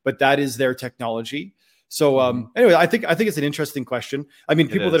 but that is their technology. So anyway, I think it's an interesting question. I mean,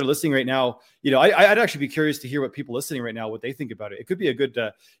 people that are listening right now, I'd actually be curious to hear what people listening right now, what they think about it. It could be a good,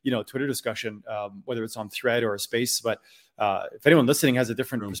 Twitter discussion, whether it's on Thread or a space. But if anyone listening has a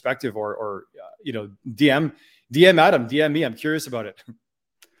different perspective or DM Adam, DM me. I'm curious about it.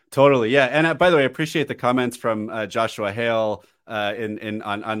 Totally. Yeah. And by the way, I appreciate the comments from Joshua Hale on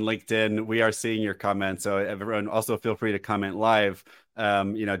LinkedIn. We are seeing your comments. So everyone also feel free to comment live.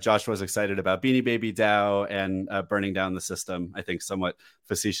 Joshua was excited about Beanie Baby DAO and burning down the system, I think somewhat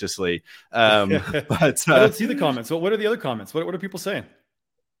facetiously. But I don't see the comments. So what are the other comments? What are people saying?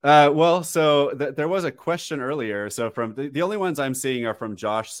 So there was a question earlier. So from the only ones I'm seeing are from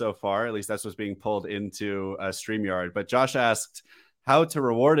Josh so far. At least that's what's being pulled into StreamYard. But Josh asked how to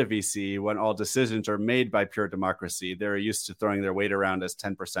reward a VC when all decisions are made by pure democracy. They're used to throwing their weight around as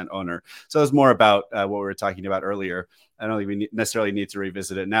 10% owner. So it's more about what we were talking about earlier. I don't think we necessarily need to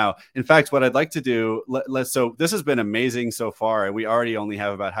revisit it now. In fact, what I'd like to do, so this has been amazing so far, and we already only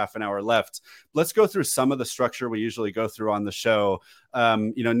have about half an hour left. Let's go through some of the structure we usually go through on the show.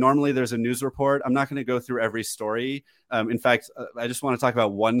 Normally there's a news report. I'm not going to go through every story. In fact, I just want to talk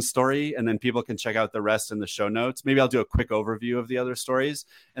about one story, and then people can check out the rest in the show notes. Maybe I'll do a quick overview of the other stories.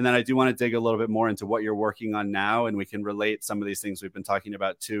 And then I do want to dig a little bit more into what you're working on now, and we can relate some of these things we've been talking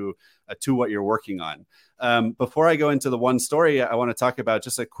about to what you're working on. Before I go into the one story, I want to talk about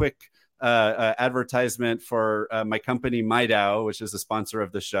just a quick advertisement for my company, MyDAO, which is the sponsor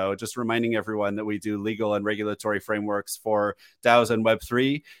of the show. Just reminding everyone that we do legal and regulatory frameworks for DAOs and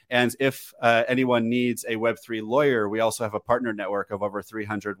Web3. And if anyone needs a Web3 lawyer, we also have a partner network of over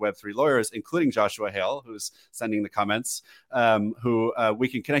 300 Web3 lawyers, including Joshua Hale, who's sending the comments, who we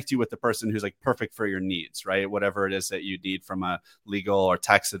can connect you with the person who's like perfect for your needs, right? Whatever it is that you need from a legal or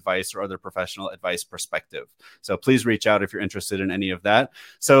tax advice or other professional advice perspective. So please reach out if you're interested in any of that.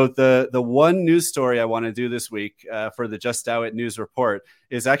 So the one news story I want to do this week for the Just DAO It news report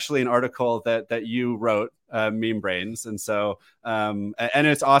is actually an article that you wrote, MemeBrains. And so, and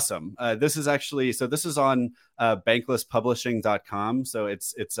it's awesome. This is on banklesspublishing.com. So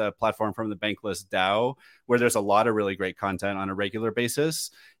it's a platform from the Bankless DAO where there's a lot of really great content on a regular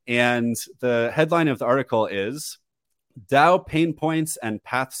basis. And the headline of the article is DAO Pain Points and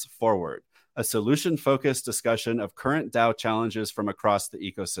Paths Forward, a solution-focused discussion of current DAO challenges from across the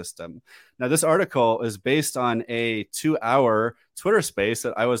ecosystem. Now, this article is based on a 2-hour Twitter space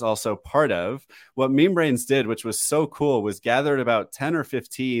that I was also part of. What MemeBrains did, which was so cool, was gathered about 10 or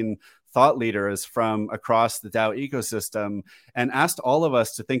 15 thought leaders from across the DAO ecosystem and asked all of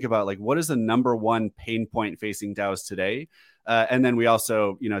us to think about, like, what is the number one pain point facing DAOs today? And then we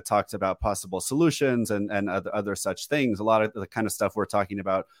also, talked about possible solutions and other such things, a lot of the kind of stuff we're talking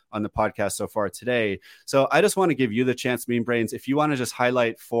about on the podcast so far today. So I just want to give you the chance, MemeBrains, if you want to just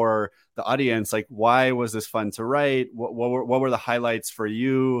highlight for the audience, like, why was this fun to write? What were the highlights for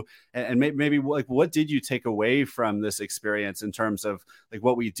you? And maybe like, what did you take away from this experience in terms of like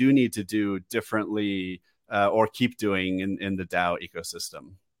what we do need to do differently or keep doing in the DAO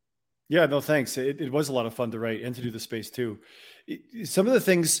ecosystem? Yeah, no, thanks. It was a lot of fun to write and to do the space too. Some of the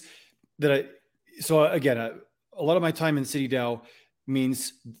things that so again, a lot of my time in City DAO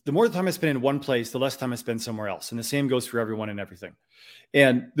means the more time I spend in one place, the less time I spend somewhere else. And the same goes for everyone and everything.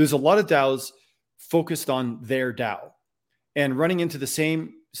 And there's a lot of DAOs focused on their DAO and running into the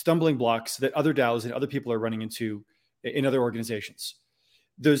same stumbling blocks that other DAOs and other people are running into in other organizations.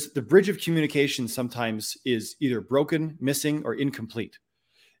 The bridge of communication sometimes is either broken, missing, or incomplete.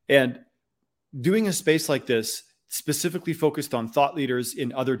 And doing a space like this, specifically focused on thought leaders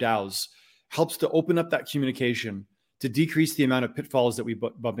in other DAOs, helps to open up that communication, to decrease the amount of pitfalls that we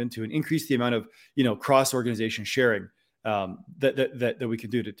bump into and increase the amount of cross-organization sharing that we can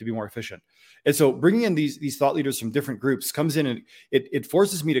do to be more efficient. And so bringing in these thought leaders from different groups comes in and it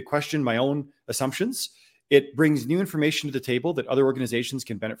forces me to question my own assumptions. It brings new information to the table that other organizations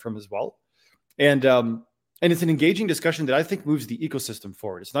can benefit from as well. And it's an engaging discussion that I think moves the ecosystem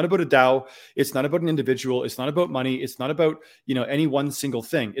forward. It's not about a DAO. It's not about an individual. It's not about money. It's not about, any one single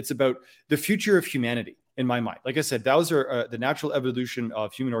thing. It's about the future of humanity in my mind. Like I said, DAOs are the natural evolution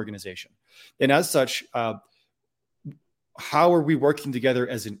of human organization. And as such, how are we working together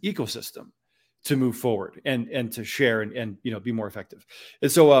as an ecosystem to move forward and to share and be more effective?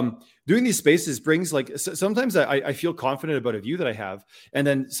 And so doing these spaces brings, like, sometimes I feel confident about a view that I have, and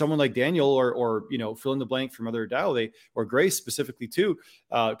then someone like Daniel or fill in the blank from other DAO, or Grace specifically too,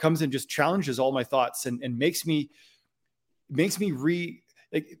 comes and just challenges all my thoughts and makes me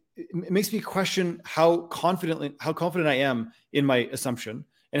question how confident I am in my assumption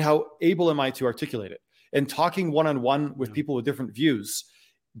and how able am I to articulate it. And talking one-on-one with people with different views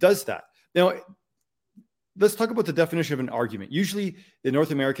does that. Now, let's talk about the definition of an argument. Usually, the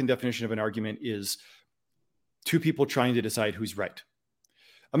North American definition of an argument is two people trying to decide who's right.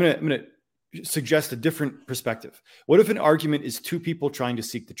 I'm going to suggest a different perspective. What if an argument is two people trying to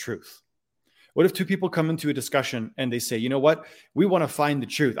seek the truth? What if two people come into a discussion and they say, you know what? We want to find the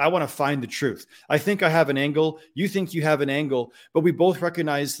truth. I want to find the truth. I think I have an angle. You think you have an angle, but we both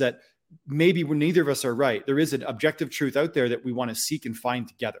recognize that maybe neither of us are right. There is an objective truth out there that we want to seek and find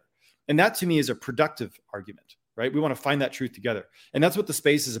together. And that to me is a productive argument, right? We want to find that truth together. And that's what the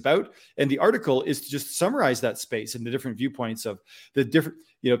space is about. And the article is to just summarize that space and the different viewpoints of the different,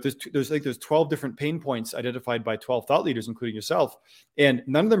 there's 12 different pain points identified by 12 thought leaders, including yourself. And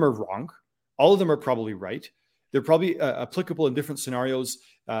none of them are wrong. All of them are probably right. They're probably applicable in different scenarios,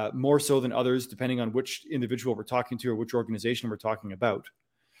 more so than others, depending on which individual we're talking to or which organization we're talking about.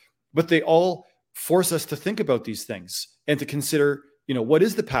 But they all force us to think about these things and to consider, what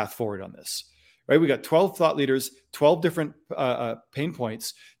is the path forward on this, right? We got 12 thought leaders, 12 different pain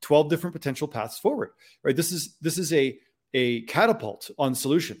points, 12 different potential paths forward, right? This is a catapult on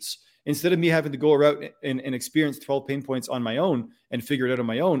solutions. Instead of me having to go around and experience 12 pain points on my own and figure it out on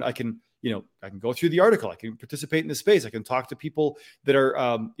my own, I can go through the article. I can participate in the space. I can talk to people that are,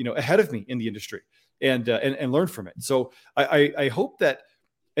 ahead of me in the industry and learn from it. So I hope that,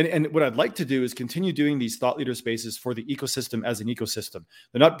 and what I'd like to do is continue doing these thought leader spaces for the ecosystem as an ecosystem.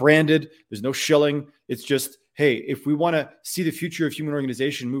 They're not branded. There's no shilling. It's just, hey, if we want to see the future of human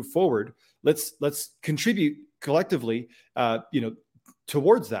organization move forward, let's contribute collectively,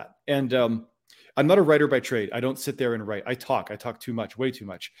 towards that. And I'm not a writer by trade. I don't sit there and write. I talk too much, way too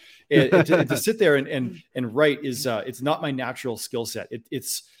much. And to sit there and write is it's not my natural skill set.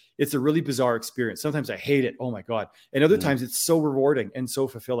 It's a really bizarre experience. Sometimes I hate it. Oh my God. And other times it's so rewarding and so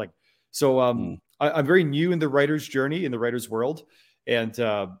fulfilling. So I'm very new in the writer's journey, in the writer's world. And,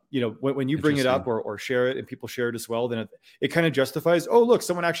 when you bring it up or share it and people share it as well, then it kind of justifies, oh, look,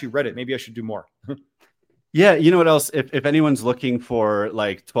 someone actually read it. Maybe I should do more. Yeah, you know what else? If anyone's looking for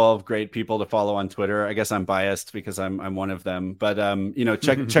like 12 great people to follow on Twitter, I guess I'm biased because I'm one of them. But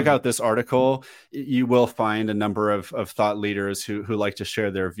check out this article. You will find a number of thought leaders who like to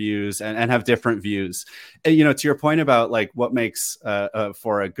share their views and have different views. And, to your point about like what makes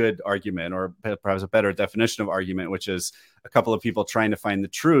for a good argument, or perhaps a better definition of argument, which is a couple of people trying to find the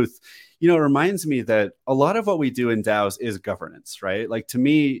truth. It reminds me that a lot of what we do in DAOs is governance, right? Like, to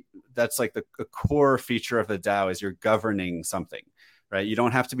me, that's like the core feature of the DAO is you're governing something, right? You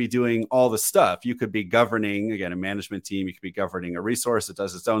don't have to be doing all the stuff. You could be governing, again, a management team. You could be governing a resource that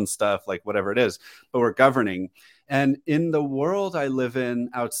does its own stuff, like whatever it is, but we're governing. And in the world I live in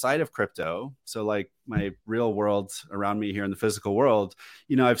outside of crypto, so like my real world around me here in the physical world,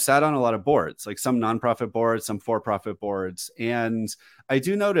 I've sat on a lot of boards, like some nonprofit boards, some for-profit boards. And I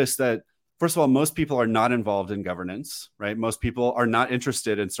do notice that, first of all, most people are not involved in governance, right? Most people are not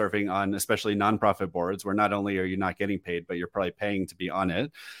interested in serving on, especially nonprofit boards, where not only are you not getting paid, but you're probably paying to be on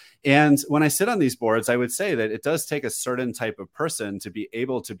it. And when I sit on these boards, I would say that it does take a certain type of person to be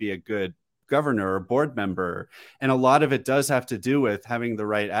able to be a good governor or board member. And a lot of it does have to do with having the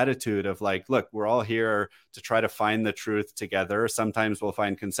right attitude of like, look, we're all here to try to find the truth together. Sometimes we'll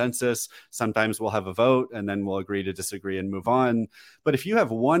find consensus. Sometimes we'll have a vote and then we'll agree to disagree and move on. But if you have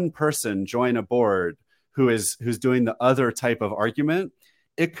one person join a board who's doing the other type of argument,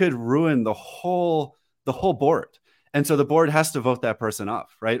 it could ruin the whole board. And so the board has to vote that person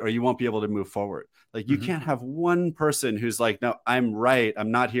off, right? Or you won't be able to move forward. Like you can't have one person who's like, no, I'm right.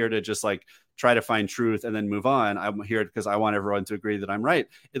 I'm not here to just like try to find truth and then move on. I'm here because I want everyone to agree that I'm right.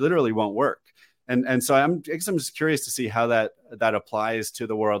 It literally won't work. And so I'm just curious to see how that applies to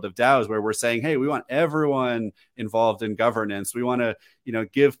the world of DAOs, where we're saying, hey, we want everyone involved in governance. We want to,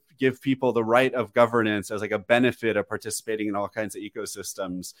 give people the right of governance as like a benefit of participating in all kinds of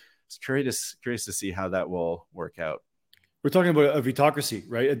ecosystems. It's curious to see how that will work out. We're talking about a vetocracy,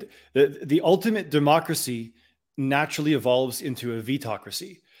 right? The ultimate democracy naturally evolves into a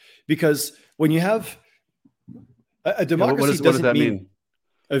vetocracy, because when you have a democracy, what does that mean?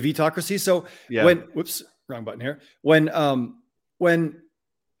 A vetocracy. So wrong button here. When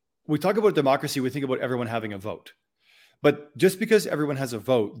we talk about democracy, we think about everyone having a vote. But just because everyone has a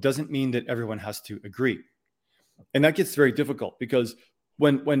vote doesn't mean that everyone has to agree. And that gets very difficult, because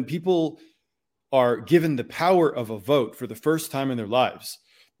when people are given the power of a vote for the first time in their lives,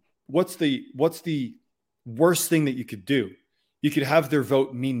 what's the worst thing that you could do? You could have their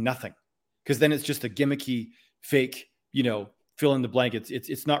vote mean nothing, because then it's just a gimmicky, fake, fill in the blank.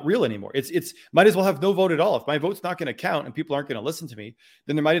 It's not real anymore. It's might as well have no vote at all. If my vote's not going to count and people aren't going to listen to me,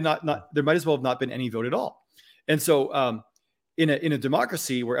 then there might as well have not been any vote at all. And so in a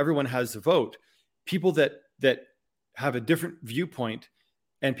democracy where everyone has a vote, people that have a different viewpoint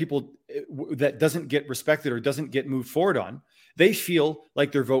and people that doesn't get respected or doesn't get moved forward on, they feel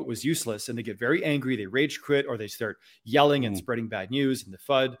like their vote was useless and they get very angry. They rage quit, or they start yelling and spreading bad news in the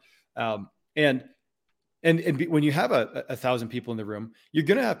FUD. And when you have a 1,000 people in the room, you're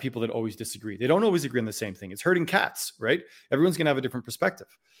going to have people that always disagree. They don't always agree on the same thing. It's herding cats, right? Everyone's going to have a different perspective.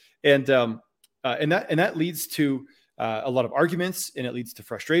 And that leads to a lot of arguments, and it leads to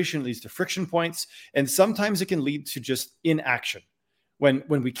frustration, it leads to friction points. And sometimes it can lead to just inaction. When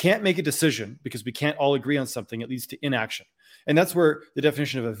we can't make a decision because we can't all agree on something, it leads to inaction. And that's where the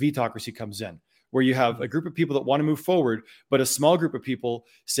definition of a vetocracy comes in, where you have a group of people that want to move forward, but a small group of people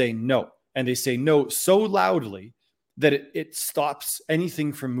say no. And they say no so loudly that it stops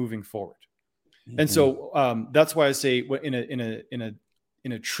anything from moving forward. And so that's why I say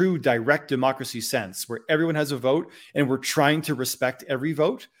in a true direct democracy sense, where everyone has a vote and we're trying to respect every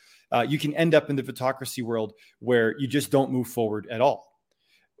vote, you can end up in the vetocracy world where you just don't move forward at all.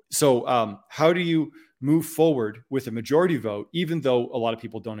 So how do you move forward with a majority vote, even though a lot of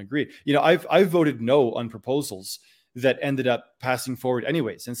people don't agree? I've voted no on proposals that ended up passing forward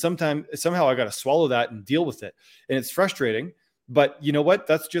anyways. And somehow I got to swallow that and deal with it. And it's frustrating, but you know what?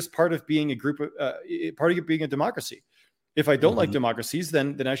 That's just part of being part of being a democracy. If I don't like democracies,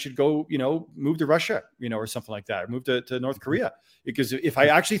 then I should go, move to Russia, or something like that, or move to North Korea. Because if I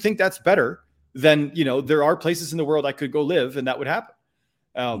actually think that's better, then, there are places in the world I could go live and that would happen.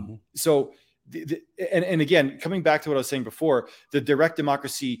 So, and again, coming back to what I was saying before, the direct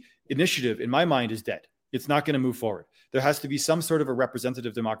democracy initiative in my mind is dead. It's not going to move forward. There has to be some sort of a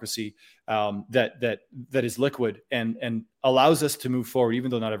representative democracy that is liquid and allows us to move forward, even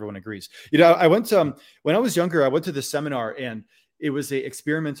though not everyone agrees. I went when I was younger, I went to this seminar, and it was an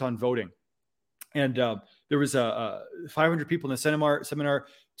experiment on voting. And there was 500 people in the seminar,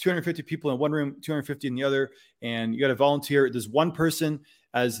 250 people in one room, 250 in the other, and you got to volunteer. There's one person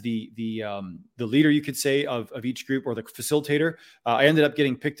as the leader, you could say, of each group, or the facilitator. I ended up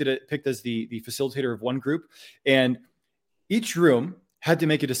getting picked as the facilitator of one group, and each room had to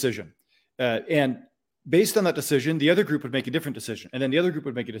make a decision. And based on that decision, the other group would make a different decision, and then the other group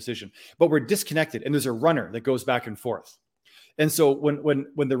would make a decision. But we're disconnected, and there's a runner that goes back and forth. And so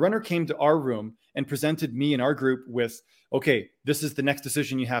when the runner came to our room and presented me and our group with, okay, this is the next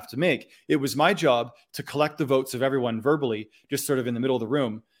decision you have to make, it was my job to collect the votes of everyone verbally, just sort of in the middle of the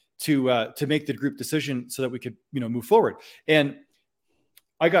room, to make the group decision so that we could, move forward. And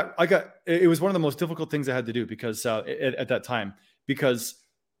it was one of the most difficult things I had to do because at that time, because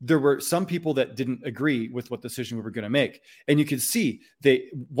there were some people that didn't agree with what decision we were going to make. And you could see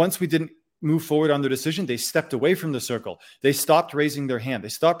once we didn't move forward on their decision, they stepped away from the circle. They stopped raising their hand. They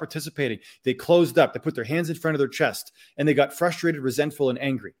stopped participating. They closed up. They put their hands in front of their chest, and they got frustrated, resentful, and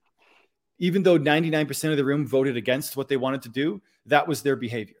angry. Even though 99% of the room voted against what they wanted to do, that was their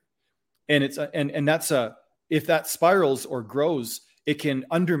behavior. And if that spirals or grows, it can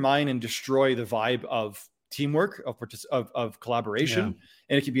undermine and destroy the vibe of teamwork, of collaboration,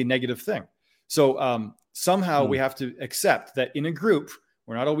 and it can be a negative thing. So somehow we have to accept that in a group,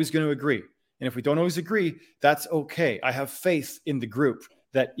 we're not always going to agree. And if we don't always agree, that's okay. I have faith in the group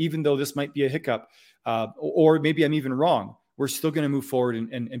that even though this might be a hiccup, or maybe I'm even wrong, we're still going to move forward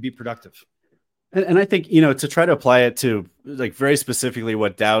and be productive. And I think, to try to apply it to like very specifically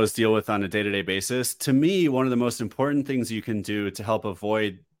what DAOs deal with on a day-to-day basis, to me, one of the most important things you can do to help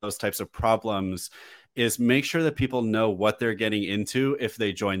avoid those types of problems is make sure that people know what they're getting into if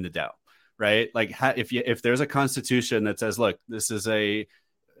they join the DAO, right? Like if there's a constitution that says, look, this is a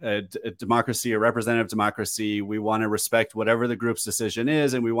democracy, a representative democracy, we want to respect whatever the group's decision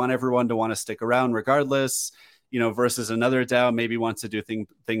is, and we want everyone to want to stick around regardless, versus another DAO maybe wants to do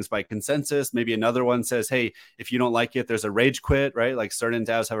things by consensus. Maybe another one says, hey, if you don't like it, there's a rage quit, right? Like certain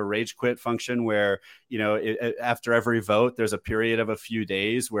DAOs have a rage quit function where, after every vote, there's a period of a few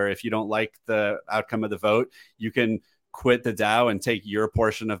days where if you don't like the outcome of the vote, you can quit the DAO and take your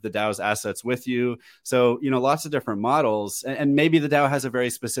portion of the DAO's assets with you. So, lots of different models. And maybe the DAO has a very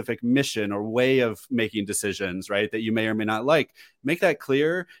specific mission or way of making decisions, right, that you may or may not like. Make that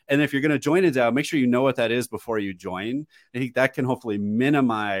clear. And if you're going to join a DAO, make sure you know what that is before you join. I think that can hopefully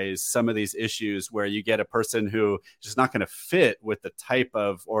minimize some of these issues where you get a person who is just not going to fit with the type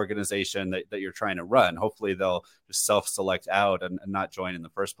of organization that you're trying to run. Hopefully they'll just self-select out and not join in the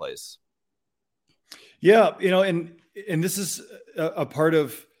first place. Yeah, and this is a part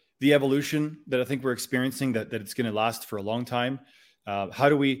of the evolution that I think we're experiencing, that it's going to last for a long time.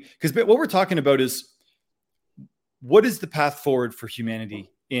 Because what we're talking about is, what is the path forward for humanity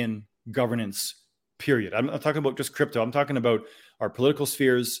in governance, period? I'm not talking about just crypto. I'm talking about our political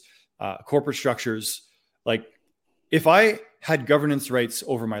spheres, corporate structures. Like, if I had governance rights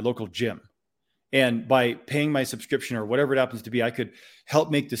over my local gym, and by paying my subscription or whatever it happens to be, I could help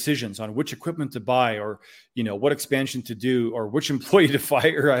make decisions on which equipment to buy, or, what expansion to do, or which employee to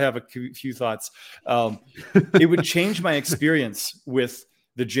fire. I have a few thoughts. It would change my experience with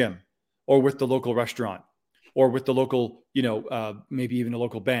the gym, or with the local restaurant, or with the local, maybe even a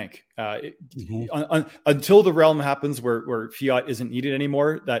local bank. Until the realm happens where fiat isn't needed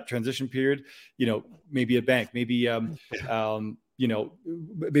anymore, that transition period, maybe a bank, maybe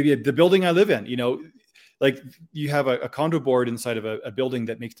maybe the building I live in, like you have a condo board inside of a building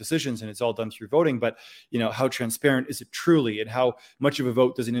that makes decisions, and it's all done through voting. But, how transparent is it truly? And how much of a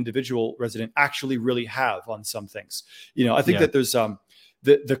vote does an individual resident actually really have on some things? I think that there's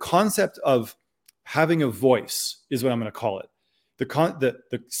the concept of having a voice is what I'm going to call it.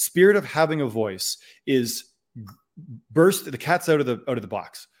 The spirit of having a voice is the cat's out of the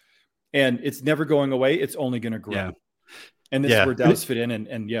box, and it's never going away. It's only going to grow. Yeah. And this is where DAOs fit in.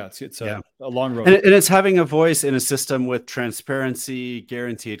 And it's a long road. And it's having a voice in a system with transparency,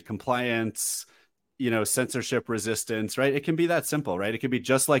 guaranteed compliance, censorship resistance, right? It can be that simple, right? It can be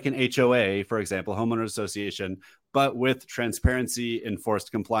just like an HOA, for example, homeowners association, but with transparency, enforced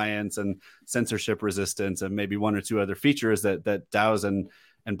compliance, and censorship resistance, and maybe one or two other features that DAOs and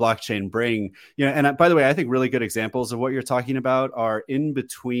blockchain bring. And by the way, I think really good examples of what you're talking about are in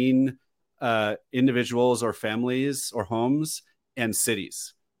between individuals or families or homes and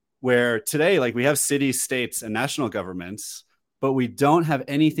cities, where today, like, we have cities, states, and national governments, but we don't have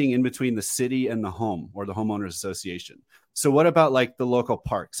anything in between the city and the home or the homeowners association. So what about like the local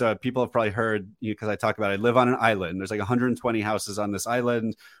park? So people have probably heard, because I talk about, I live on an island. There's like 120 houses on this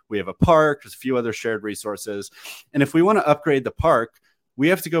island. We have a park. There's a few other shared resources. And if we want to upgrade the park, we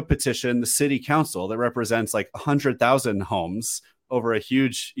have to go petition the city council that represents like 100,000 homes over a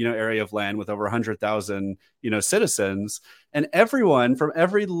huge, area of land with over 100,000, citizens. And everyone from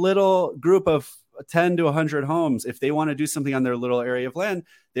every little group of 10 to 100 homes, if they want to do something on their little area of land,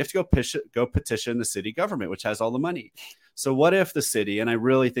 they have to go petition the city government, which has all the money. So what if the city, and I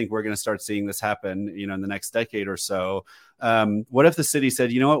really think we're going to start seeing this happen, in the next decade or so, what if the city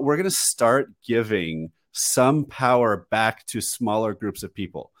said, you know what, we're going to start giving some power back to smaller groups of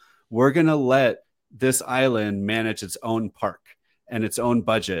people. We're going to let this island manage its own park. and its own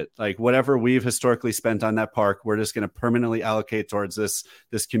budget. Like whatever we've historically spent on that park, we're just going to permanently allocate towards this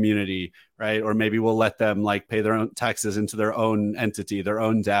community, right? Or maybe we'll let them like pay their own taxes into their own entity, their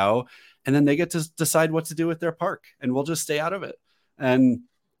own DAO, and then they get to decide what to do with their park, and we'll just stay out of it. And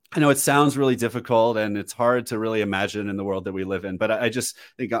I know it sounds really difficult and it's hard to really imagine in the world that we live in, but I just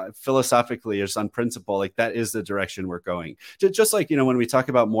think philosophically, just on principle, like that is the direction we're going. Just like, when we talk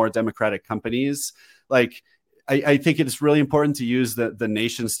about more democratic companies, like I think it's really important to use the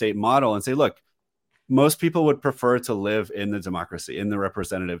nation state model and say, look, most people would prefer to live in the democracy, in the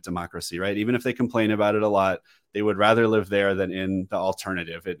representative democracy, right? Even if they complain about it a lot, they would rather live there than in the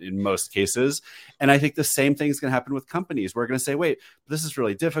alternative in most cases. And I think the same thing is going to happen with companies. We're going to say, wait, this is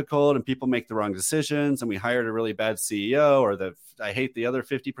really difficult and people make the wrong decisions and we hired a really bad CEO, or I hate the other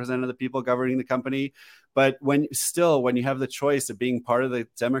 50% of the people governing the company. But when you have the choice of being part of the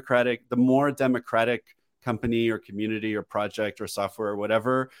more democratic company or community or project or software or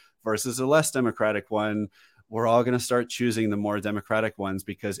whatever, versus a less democratic one, we're all going to start choosing the more democratic ones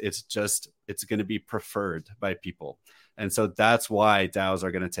because it's going to be preferred by people. And so that's why DAOs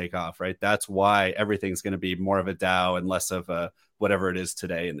are going to take off, right? That's why everything's going to be more of a DAO and less of a whatever it is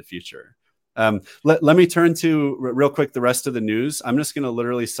today in the future. Let me turn to real quick the rest of the news. I'm just going to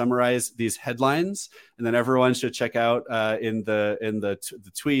literally summarize these headlines, and then everyone should check out in the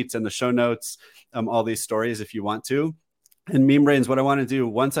tweets and the show notes all these stories if you want to. And MemeBrains, what I want to do,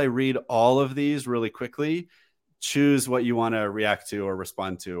 once I read all of these really quickly, choose what you want to react to or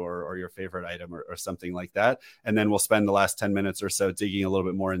respond to, or your favorite item or something like that. And then we'll spend the last 10 minutes or so digging a little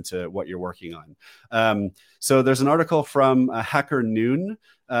bit more into what you're working on. So there's an article from Hacker Noon.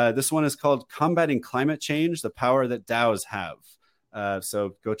 This one is called Combating Climate Change, the Power That DAOs Have.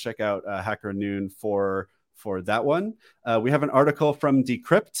 So go check out Hacker Noon for that one. We have an article from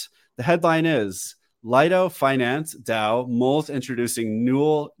Decrypt. The headline is, Lido Finance DAO moles introducing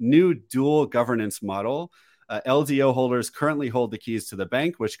new dual governance model. LDO holders currently hold the keys to the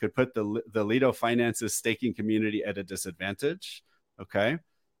bank, which could put the Lido Finance's staking community at a disadvantage. Okay.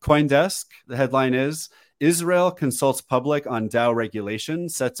 CoinDesk, the headline is, Israel consults public on DAO regulation,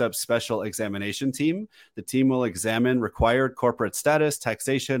 sets up special examination team. The team will examine required corporate status,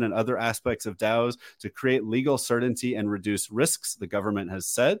 taxation, and other aspects of DAOs to create legal certainty and reduce risks, the government has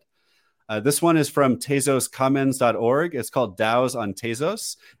said. This one is from TezosCommons.org. It's called DAOs on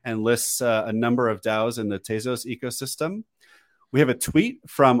Tezos and lists a number of DAOs in the Tezos ecosystem. We have a tweet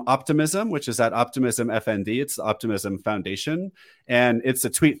from Optimism, which is at Optimism FND. It's the Optimism Foundation. And it's a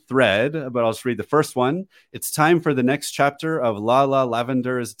tweet thread, but I'll just read the first one. It's time for the next chapter of Lala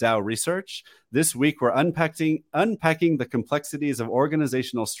Lavender's DAO research. This week, we're unpacking the complexities of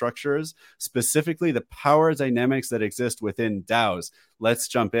organizational structures, specifically the power dynamics that exist within DAOs. Let's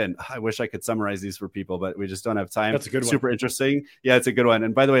jump in. I wish I could summarize these for people, but we just don't have time. That's a good one. Super interesting. Yeah, it's a good one.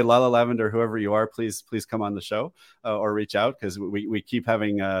 And by the way, Lala Lavender, whoever you are, please come on the show or reach out, because we keep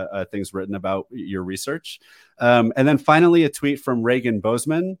having things written about your research. And then finally, a tweet from Reagan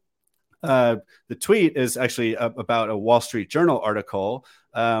Bozeman. The tweet is actually about a Wall Street Journal article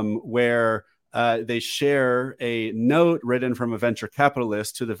where they share a note written from a venture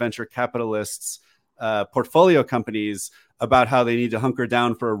capitalist to the venture capitalists' portfolio companies about how they need to hunker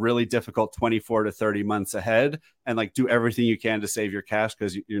down for a really difficult 24 to 30 months ahead and like do everything you can to save your cash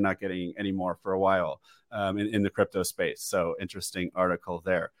because you're not getting any more for a while in the crypto space. So interesting article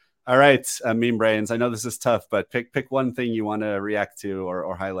there. All right, MemeBrains. I know this is tough, but pick one thing you want to react to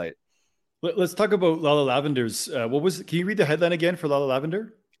or highlight. Let's talk about Lala Lavender's. Can you read the headline again for Lala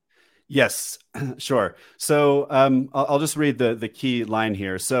Lavender? Yes, sure. So I'll just read the key line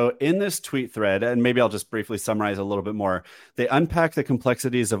here. So in this tweet thread, and maybe I'll just briefly summarize a little bit more, they unpack the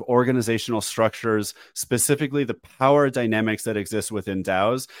complexities of organizational structures, specifically the power dynamics that exist within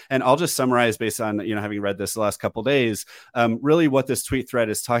DAOs. And I'll just summarize based on, having read this the last couple of days. Really what this tweet thread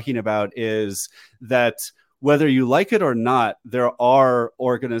is talking about is that whether you like it or not, there are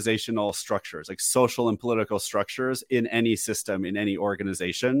organizational structures, like social and political structures in any system, in any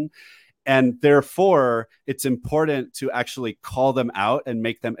organization. And therefore, it's important to actually call them out and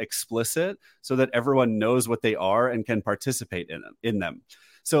make them explicit so that everyone knows what they are and can participate in them.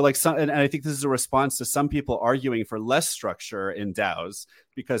 So and I think this is a response to some people arguing for less structure in DAOs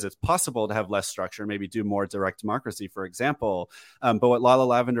because it's possible to have less structure, maybe do more direct democracy, for example. But what Lala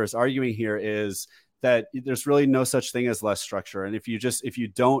Lavender is arguing here is that there's really no such thing as less structure. And if you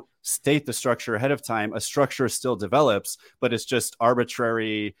don't state the structure ahead of time, a structure still develops, but it's just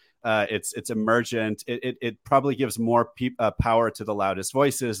arbitrary. It's emergent. It probably gives more power to the loudest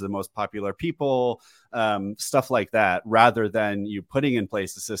voices, the most popular people, stuff like that, rather than you putting in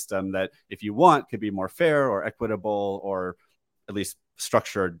place a system that, if you want, could be more fair or equitable or at least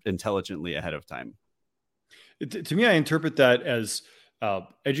structured intelligently ahead of time. To me, I interpret that as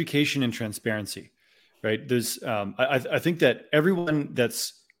education and transparency, right? There's, I think that everyone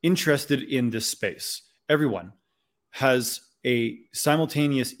that's interested in this space, everyone has a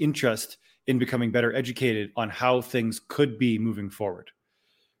simultaneous interest in becoming better educated on how things could be moving forward.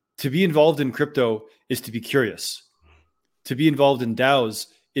 To be involved in crypto is to be curious. To be involved in DAOs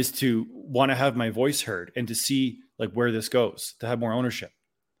is to want to have my voice heard and to see like where this goes, to have more ownership.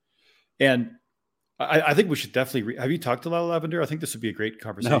 And I think we should definitely. Have you talked to Lyle Lavender? I think this would be a great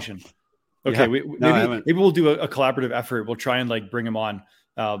conversation. No. Okay, Yeah. maybe we'll do a collaborative effort. We'll try and like bring him on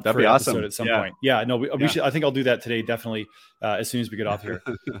that'd for be an awesome episode at some point. Yeah, no, we should. I think I'll do that today, definitely, as soon as we get off here.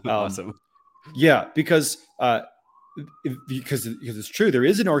 Awesome. Yeah, because it's true. There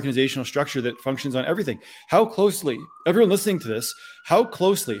is an organizational structure that functions on everything. How closely, everyone listening to this, how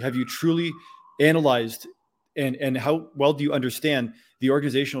closely have you truly analyzed and how well do you understand the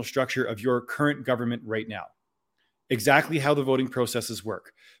organizational structure of your current government right now? Exactly how the voting processes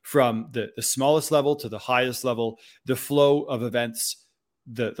work, from the smallest level to the highest level, the flow of events,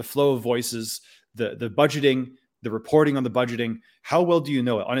 the flow of voices, the budgeting, the reporting on the budgeting. How well do you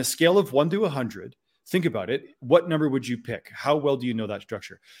know it? On a scale of 1 to 100, think about it. What number would you pick? How well do you know that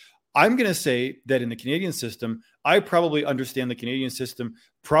structure? I'm going to say that in the Canadian system, I probably understand the Canadian system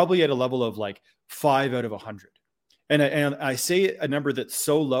probably at a level of like 5 out of 100. And I say a number that's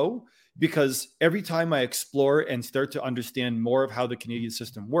so low because every time I explore and start to understand more of how the Canadian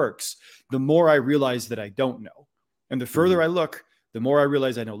system works, the more I realize that I don't know. And the further I look, the more I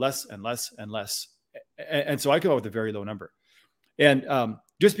realize I know less and less and less. And so I come up with a very low number. And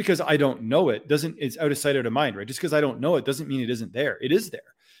just because I don't know it it's out of sight, out of mind, right? Just because I don't know it doesn't mean it isn't there. It is there.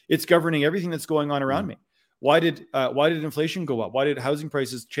 It's governing everything that's going on around me. Why did inflation go up? Why did housing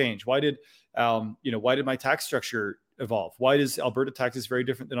prices change? Why did my tax structure evolve? Why is Alberta taxes very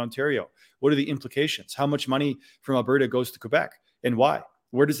different than Ontario? What are the implications? How much money from Alberta goes to Quebec and why?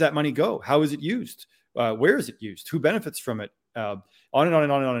 Where does that money go? How is it used? Where is it used? Who benefits from it? On and on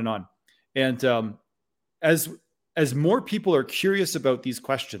and on and on and on. And as more people are curious about these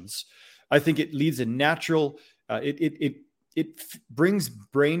questions, I think it leads a natural, it brings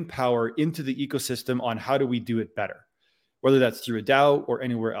brain power into the ecosystem on how do we do it better, whether that's through a DAO or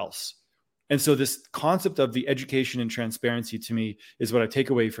anywhere else. And so this concept of the education and transparency to me is what I take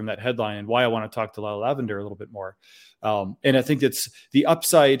away from that headline and why I want to talk to Lyle Lavender a little bit more. And I think it's the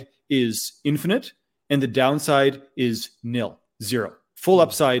upside is infinite and the downside is nil, zero. Full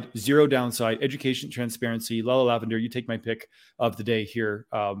upside, zero downside, education, transparency. Lyle Lavender, you take my pick of the day here,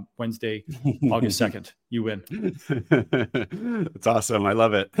 Wednesday, August 2nd. You win. That's awesome. I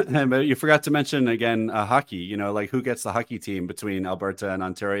love it. But you forgot to mention again, hockey, like who gets the hockey team between Alberta and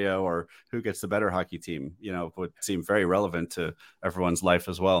Ontario, or who gets the better hockey team, would seem very relevant to everyone's life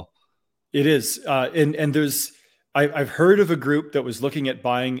as well. It is. And there's, I've heard of a group that was looking at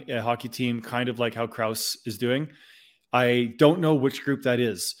buying a hockey team, kind of like how Kraus is doing. I don't know which group that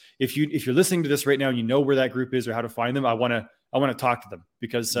is. If you're listening to this right now and you know where that group is or how to find them, I want to talk to them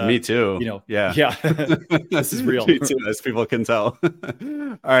because me too. Yeah, this is real. Me too, as people can tell.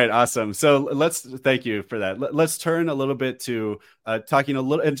 All right, awesome. So thank you for that. Let's turn a little bit to talking a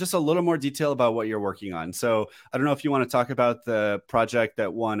little more detail about what you're working on. So I don't know if you want to talk about the project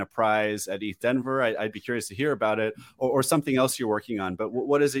that won a prize at ETH Denver. I'd be curious to hear about it, or something else you're working on. But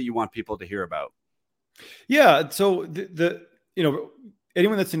what is it you want people to hear about? Yeah. So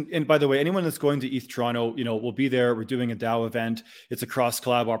anyone that's and by the way, anyone that's going to ETH Toronto, we'll be there. We're doing a DAO event. It's a cross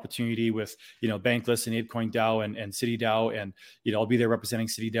collab opportunity with, Bankless and ApeCoin DAO and City DAO. And, I'll be there representing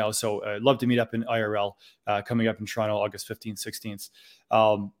City DAO. So I'd love to meet up in IRL coming up in Toronto, August 15th,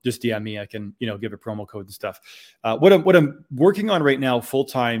 16th. Just DM me. I can, give a promo code and stuff. What I'm working on right now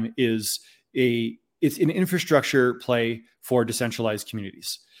full-time is it's an infrastructure play for decentralized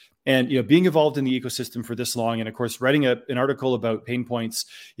communities. And, being involved in the ecosystem for this long, and of course, writing an article about pain points,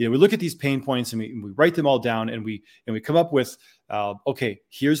 we look at these pain points and we write them all down and we come up with, okay,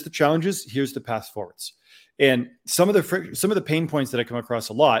 here's the challenges, here's the path forwards. And some of the pain points that I come across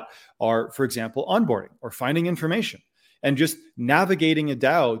a lot are, for example, onboarding or finding information and just navigating a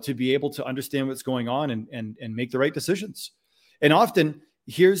DAO to be able to understand what's going on and make the right decisions. And often,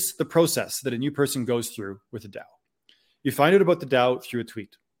 here's the process that a new person goes through with a DAO. You find out about the DAO through a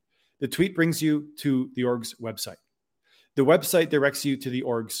tweet. The tweet brings you to the org's website. The website directs you to the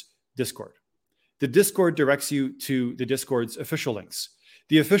org's Discord. The Discord directs you to the Discord's official links.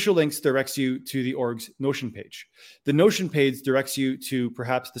 The official links directs you to the org's Notion page. The Notion page directs you to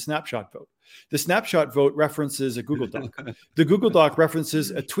perhaps the snapshot vote. The snapshot vote references a Google Doc. The Google Doc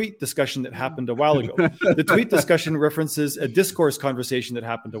references a tweet discussion that happened a while ago. The tweet discussion references a discourse conversation that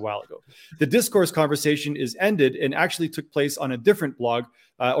happened a while ago. The discourse conversation is ended and actually took place on a different blog,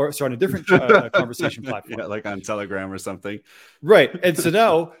 on a different conversation platform. Yeah, like on Telegram or something. Right. And so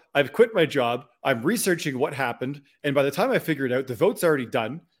now I've quit my job. I'm researching what happened. And by the time I figure it out, the vote's already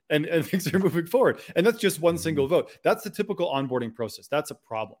done and things are moving forward. And that's just one single vote. That's the typical onboarding process. That's a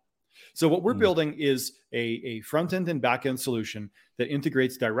problem. So what we're building is a front-end and back-end solution that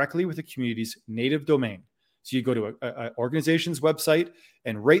integrates directly with the community's native domain. So you go to an organization's website,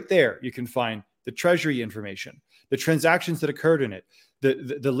 and right there you can find the treasury information, the transactions that occurred in it,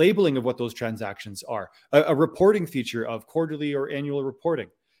 the labeling of what those transactions are, a reporting feature of quarterly or annual reporting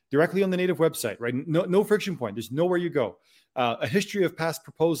directly on the native website, right? No friction point. There's nowhere you go. A history of past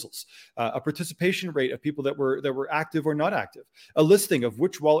proposals, a participation rate of people that were active or not active, a listing of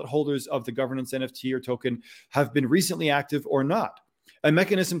which wallet holders of the governance NFT or token have been recently active or not, a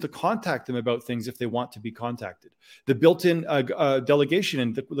mechanism to contact them about things if they want to be contacted, the built-in delegation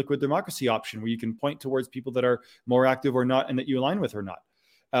and the liquid democracy option where you can point towards people that are more active or not and that you align with or not.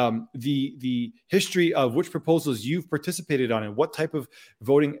 The history of which proposals you've participated on and what type of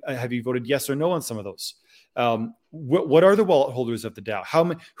voting have you voted yes or no on some of those. What are the wallet holders of the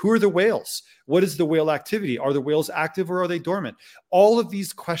DAO? Who are the whales? What is the whale activity? Are the whales active or are they dormant? All of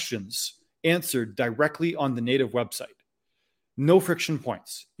these questions answered directly on the native website. No friction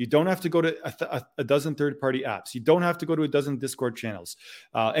points. You don't have to go to a dozen third-party apps. You don't have to go to a dozen Discord channels,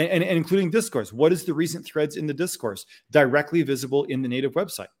 and including discourse. What is the recent threads in the discourse? Directly visible in the native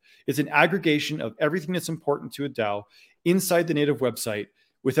website. It's an aggregation of everything that's important to a DAO inside the native website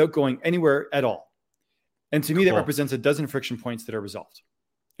without going anywhere at all. And to me, that represents a dozen friction points that are resolved.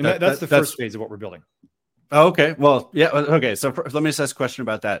 And that's the first phase of what we're building. Oh, okay. Well, yeah. Okay. So let me just ask a question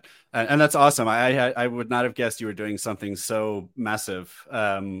about that. And that's awesome. I would not have guessed you were doing something so massive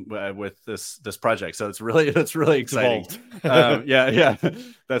with this project. So it's really exciting. Yeah.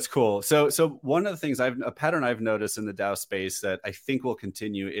 That's cool. So one of the things a pattern I've noticed in the DAO space that I think will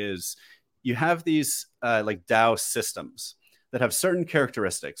continue is you have these like DAO systems that have certain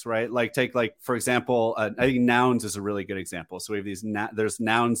characteristics, right? Like for example, I think Nouns is a really good example. So we have these, there's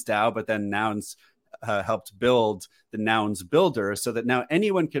Nouns DAO, but then Nouns helped build the Nouns builder so that now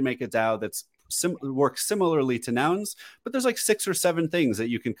anyone can make a DAO that's works similarly to Nouns, but there's like 6 or 7 things that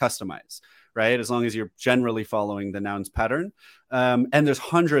you can customize, right? As long as you're generally following the Nouns pattern. And there's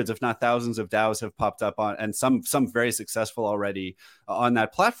hundreds, if not thousands of DAOs have popped up on, and some very successful already on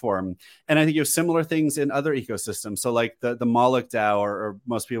that platform. And I think you have similar things in other ecosystems. So like the Moloch DAO, or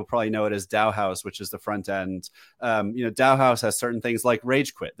most people probably know it as DAO House, which is the front end. DAO House has certain things like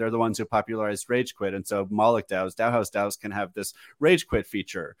Rage Quit. They're the ones who popularized Rage Quit. And so Moloch DAOs, DAO House DAOs can have this Rage Quit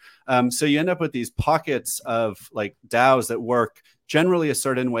feature. So you end up with these pockets of like DAOs that work generally a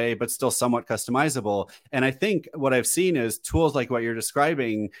certain way, but still somewhat customizable. And I think what I've seen is tools like what you're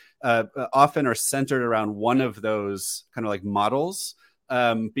describing often are centered around one of those kind of like models,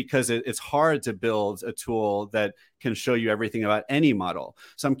 because it's hard to build a tool that can show you everything about any model.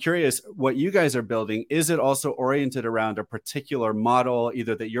 So I'm curious, what you guys are building, is it also oriented around a particular model,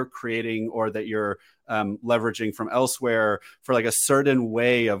 either that you're creating or that you're leveraging from elsewhere for like a certain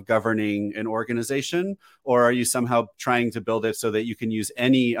way of governing an organization? Or are you somehow trying to build it so that you can use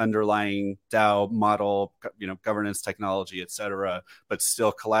any underlying DAO model, governance technology, et cetera, but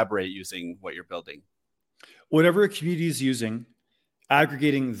still collaborate using what you're building? Whatever a community is using,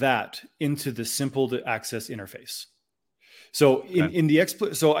 aggregating that into the simple to access interface. So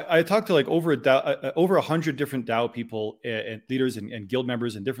I talked to like over 100 different DAO people and leaders and guild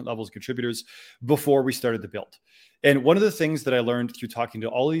members and different levels of contributors before we started the build. And one of the things that I learned through talking to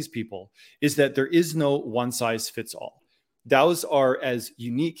all of these people is that there is no one size fits all. DAOs are as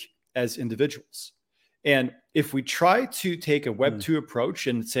unique as individuals. And if we try to take a Web 2 approach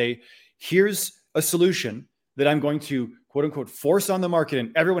and say, here's a solution that I'm going to quote unquote force on the market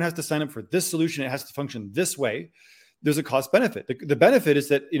and everyone has to sign up for this solution, it has to function this way, there's a cost benefit. The benefit is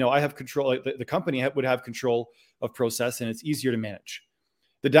that, I have control, the company would have control of process and it's easier to manage.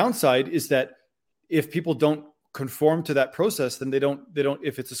 The downside is that if people don't conform to that process, then they don't,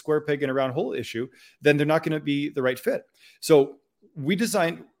 if it's a square peg in a round hole issue, then they're not going to be the right fit. So we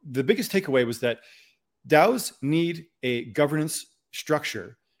designed, the biggest takeaway was that DAOs need a governance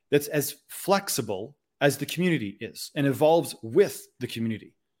structure that's as flexible as the community is and evolves with the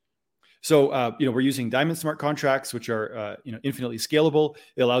community. So, we're using Diamond smart contracts, which are, infinitely scalable.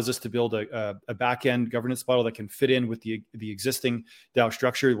 It allows us to build a back-end governance model that can fit in with the existing DAO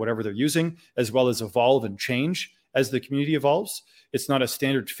structure, whatever they're using, as well as evolve and change as the community evolves. It's not a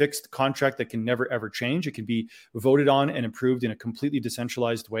standard fixed contract that can never, ever change. It can be voted on and improved in a completely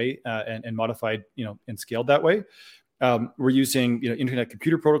decentralized way and modified, and scaled that way. We're using Internet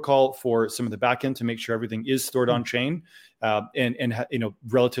Computer Protocol for some of the backend to make sure everything is stored on chain and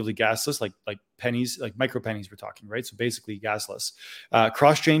relatively gasless, like pennies, like micro pennies we're talking, right? So basically gasless.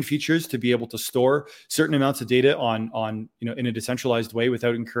 Cross-chain features to be able to store certain amounts of data on in a decentralized way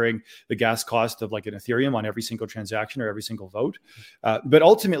without incurring the gas cost of like an Ethereum on every single transaction or every single vote. But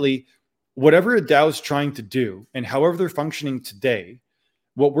ultimately, whatever a DAO is trying to do and however they're functioning today,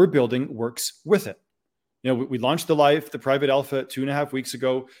 what we're building works with it. We launched the private alpha 2.5 weeks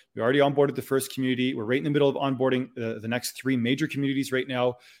ago. We already onboarded the first community. We're right in the middle of onboarding the next 3 major communities right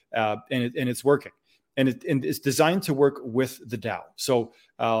now, and it's working. And it's designed to work with the DAO. So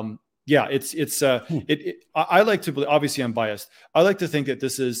I like to believe, obviously I'm biased. I like to think that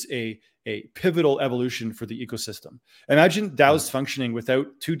this is a pivotal evolution for the ecosystem. Imagine DAOs functioning without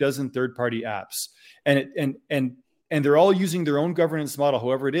 24 third-party apps, and they're all using their own governance model,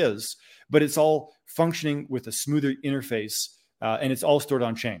 however it is, but it's all functioning with a smoother interface, and it's all stored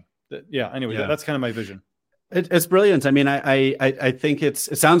on chain. That's kind of my vision. It's brilliant. I mean, I think it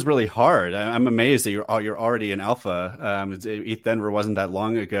sounds really hard. I'm amazed that you're already in alpha. ETH Denver wasn't that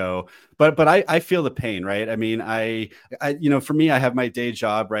long ago, but I feel the pain, right? I mean, I for me, I have my day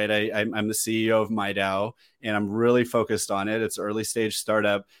job, right? I'm the CEO of MyDAO, and I'm really focused on it. It's an early stage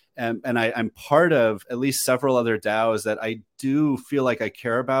startup. And I'm part of at least several other DAOs that I do feel like I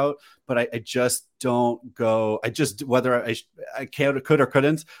care about, but I just don't go. Whether I could or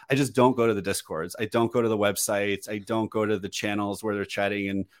couldn't, I just don't go to the Discords. I don't go to the websites. I don't go to the channels where they're chatting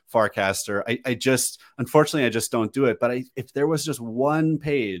in Farcaster. Unfortunately, I just don't do it. But if there was just one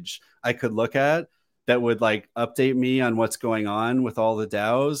page I could look at that would like update me on what's going on with all the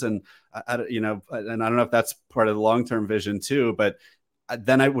DAOs, and I don't know if that's part of the long-term vision too, but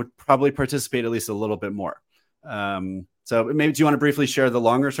then I would probably participate at least a little bit more. So maybe, do you want to briefly share the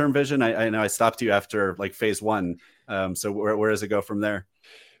longer term vision? I know I stopped you after like phase 1. So where does it go from there?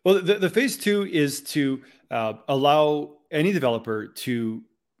 Well, the phase 2 is to allow any developer to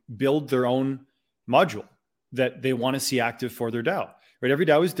build their own module that they want to see active for their DAO. Right? Every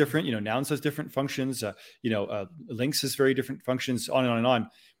DAO is different. Nouns has different functions. Links has very different functions. On and on and on.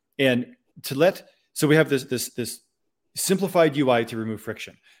 And so we have this simplified UI to remove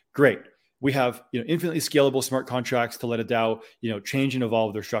friction. Great. We have infinitely scalable smart contracts to let a DAO change and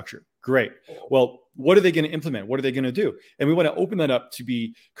evolve their structure. Great. Well, what are they going to implement? What are they going to do? And we want to open that up to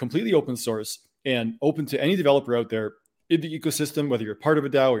be completely open source and open to any developer out there in the ecosystem, whether you're part of a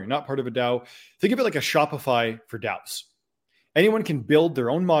DAO or you're not part of a DAO. Think of it like a Shopify for DAOs. Anyone can build their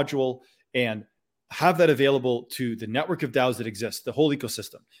own module and have that available to the network of DAOs that exist, the whole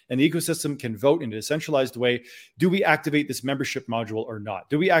ecosystem. And the ecosystem can vote in a decentralized way. Do we activate this membership module or not?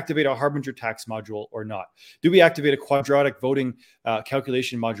 Do we activate a Harbinger tax module or not? Do we activate a quadratic voting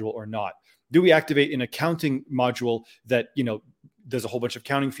calculation module or not? Do we activate an accounting module that, does a whole bunch of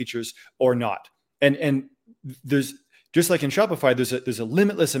counting features or not? And there's, just like in Shopify, there's a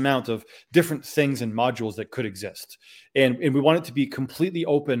limitless amount of different things and modules that could exist. And we want it to be completely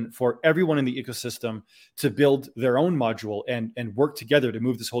open for everyone in the ecosystem to build their own module and work together to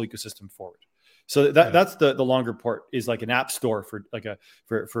move this whole ecosystem forward. So that's the longer part, is like an app store for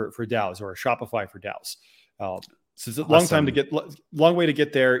DAOs, or a Shopify for DAOs. So it's a long way to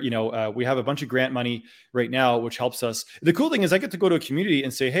get there. We have a bunch of grant money right now, which helps us. The cool thing is I get to go to a community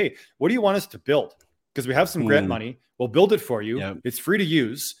and say, hey, what do you want us to build? Because we have some grant money. We'll build it for you. Yep. It's free to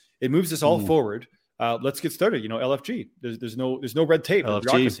use. It moves us all forward. Let's get started. LFG. There's no red tape or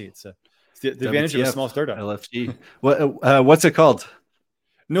bureaucracy. It's the advantage of a small startup. LFG. What's it called?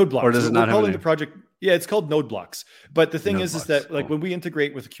 Node blocks. Or does it not have the project? Yeah, it's called Node blocks. But the thing is that like when we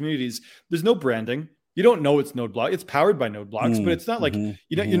integrate with communities, there's no branding. You don't know it's Node block. It's powered by Node blocks, but it's not like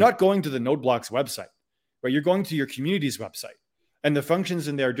you're not going to the Node blocks website, right? You're going to your community's website, and the functions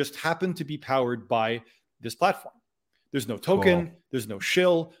in there just happen to be powered by this platform. There's no token, cool. There's no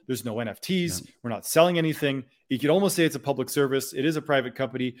shill, there's no NFTs. Yeah. We're not selling anything. You could almost say it's a public service. It is a private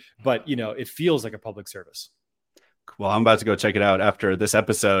company, but it feels like a public service. Well, I'm about to go check it out after this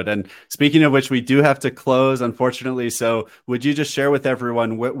episode. And speaking of which, we do have to close, unfortunately. So would you just share with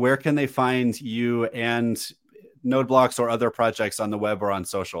everyone where can they find you and NodeBlocks or other projects on the web or on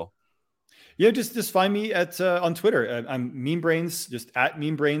social? Yeah, just find me on Twitter. I'm MemeBrains, just at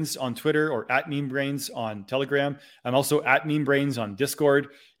MemeBrains on Twitter, or at MemeBrains on Telegram. I'm also at MemeBrains on Discord.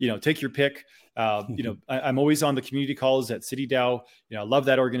 take your pick. I'm always on the community calls at City DAO. I love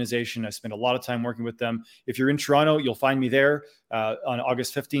that organization. I spend a lot of time working with them. If you're in Toronto, you'll find me there on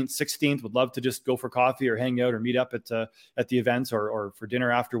August 15th, 16th. Would love to just go for coffee or hang out or meet up at the event or for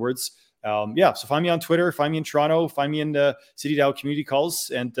dinner afterwards. So find me on Twitter, find me in Toronto, find me in the City DAO community calls,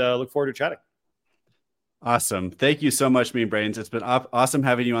 and look forward to chatting. Awesome. Thank you so much, MemeBrains. It's been awesome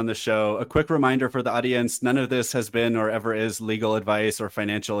having you on the show. A quick reminder for the audience, none of this has been or ever is legal advice or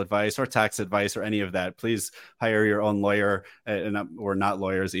financial advice or tax advice or any of that. Please hire your own lawyer, and we're not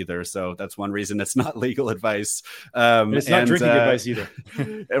lawyers either. So that's one reason it's not legal advice. It's not drinking advice either.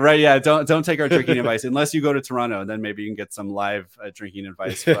 Right. Yeah. Don't take our drinking advice unless you go to Toronto, and then maybe you can get some live drinking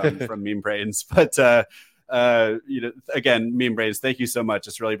advice from MemeBrains. But, again, MemeBrains, thank you so much.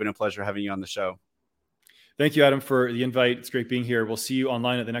 It's really been a pleasure having you on the show. Thank you, Adam, for the invite. It's great being here. We'll see you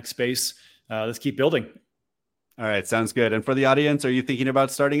online at the next space. Let's keep building. All right. Sounds good. And for the audience, are you thinking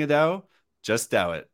about starting a DAO? Just DAO it.